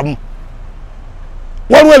takijjangamu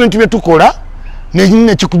waliwo ebintu bye tukola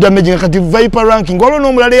ne kikudamage kati Viper ranking waliwo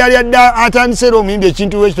n'omulala eyali adda atandisera omuyimbi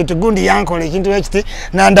ekintu wekito tegundi yankola ekintu wekiti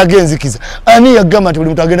nandaga enzikiza ani yagamba nti buli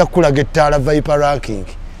muntu agenda kukulaga ettaala Viper ranking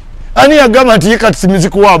ani yagamba nti ye kati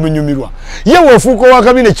simiziku wamunyumirwa ye wofuuka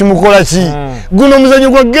owakabi ne kimukola ki guno omuzanyo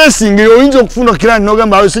gwa guessing oyinza okufuna kirani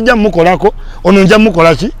n'ogamba awo sijja mumukolako ono nja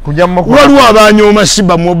mumukola ki waliwo abanyooma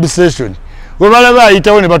shiba mu obsession we balaba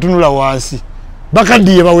ayitawo ne batunula wansi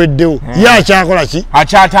bakaddiye baweddewo ye akyakola ki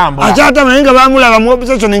akyatambula naye nga bamulaba mu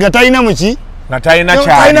obsession nga talina muki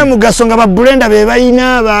talina mugaso nga bablenda be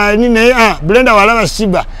bayina bani naye blenda walaba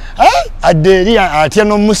Shiba adde eri atya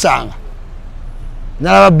n'omusanga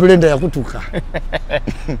nalaba blenda yakutuka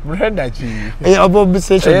blenda ki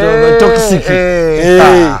obsession toxic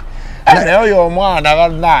nayo omwana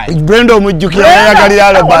balnaye blenda omujjukira yagalira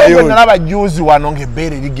alabayo nalaba juzi wano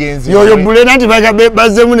ng'ebbeere ligenze yoyo blenda nti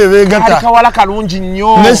bazemu ne beegata kawala kalungi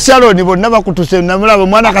nnyo ne saloni bonna bakutuse namulaba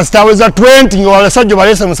omwana kasitaweza 20 nga abasajja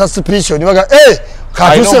balese mu suspicion baga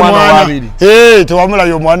katuse mwana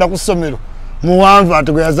tewamulayo omwana ku ssomero muwanvu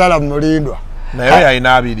ati gwe yazaala mu mulindwa naye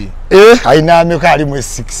ayina abiri ayina ameka ali mu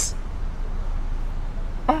 6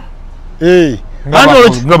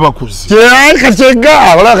 katega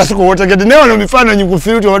abala kasiko wotegedde naye wano mifaananyi ku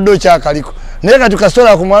firuti obadde okyakaliko naye kati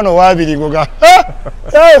kasola ku mwana owabiri ngoga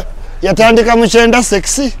yatandika mu 9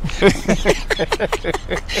 sexy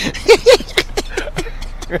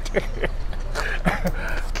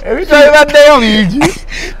ebintu ebibaddeyo bingi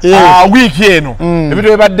wiiki eno ebintu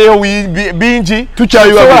ebibaddeyo bingi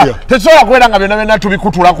tetusobola kubeera nga byonna byonna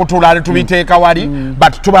tubikutulakutula ne tubiteeka wali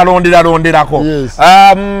but tubalonderalonderako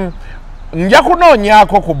nja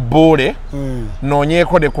kunoonyaako ku Buule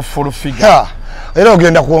noonyeeko ne ku full figure era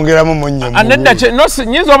ogenda kwongeramu nedda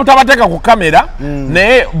nyinza obutabateeka ku kamera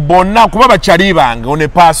naye bonna kuba bakyali bange one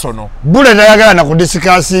personal Buule tayagala na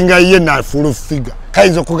kudisikasinga ye na full figure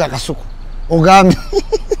kayinza okuga kasuku ogambye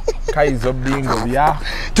kayinza bingo bya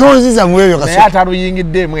toziza mwebyo kasuku naye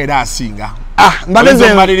ataluyingiddemu era asinga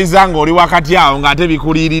mbaliriza ng'oli wakati awo ng'ate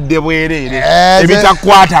bikuliiridde bwereere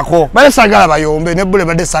ebitakwatako bale sagala bayombe ne Buule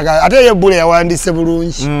badde sagala ate ye Buule yawandiise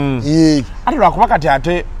bulungi ate lwakuba kati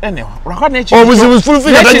ate obuzibu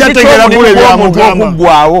fulufika tajjategeera Buule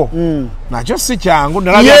byamugambagwawo nakyo si kyangu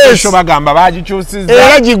nalabyaesho bagamba bagikyusizza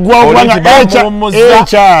era giggwawo kubanga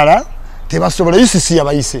ekyala tebasobola UCC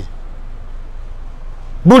yabayise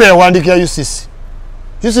Buule yawandikira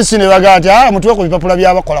UCC ne bagamba ati mutuwe ku bipapula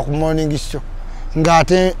byabakola ku morning show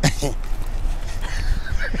ngate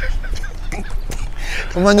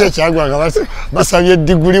omanye kyagwaga basabye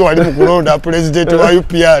diguli wali mu kulonda president wa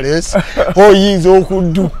UPRS oyinza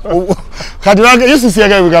okuddu kati UCC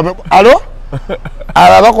yagamba alo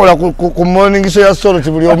abakola ku morning show ya solo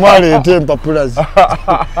tibuli omwale ente empapula zi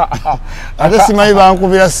ate simanyi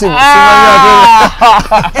bankubira simu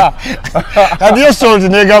kati yo solo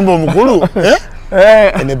negamba omukulu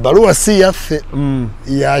ene baluwa si yaffe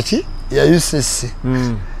yaki ya UCC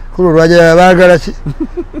kulo lwaja yabagala ki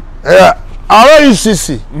alo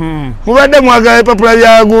UCC mubadde mwagala epapula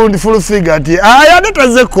bya gundi full figure ati yadde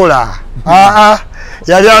tazekola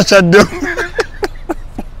yali akyadde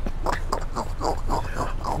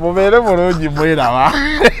mubeere bulungi mweraba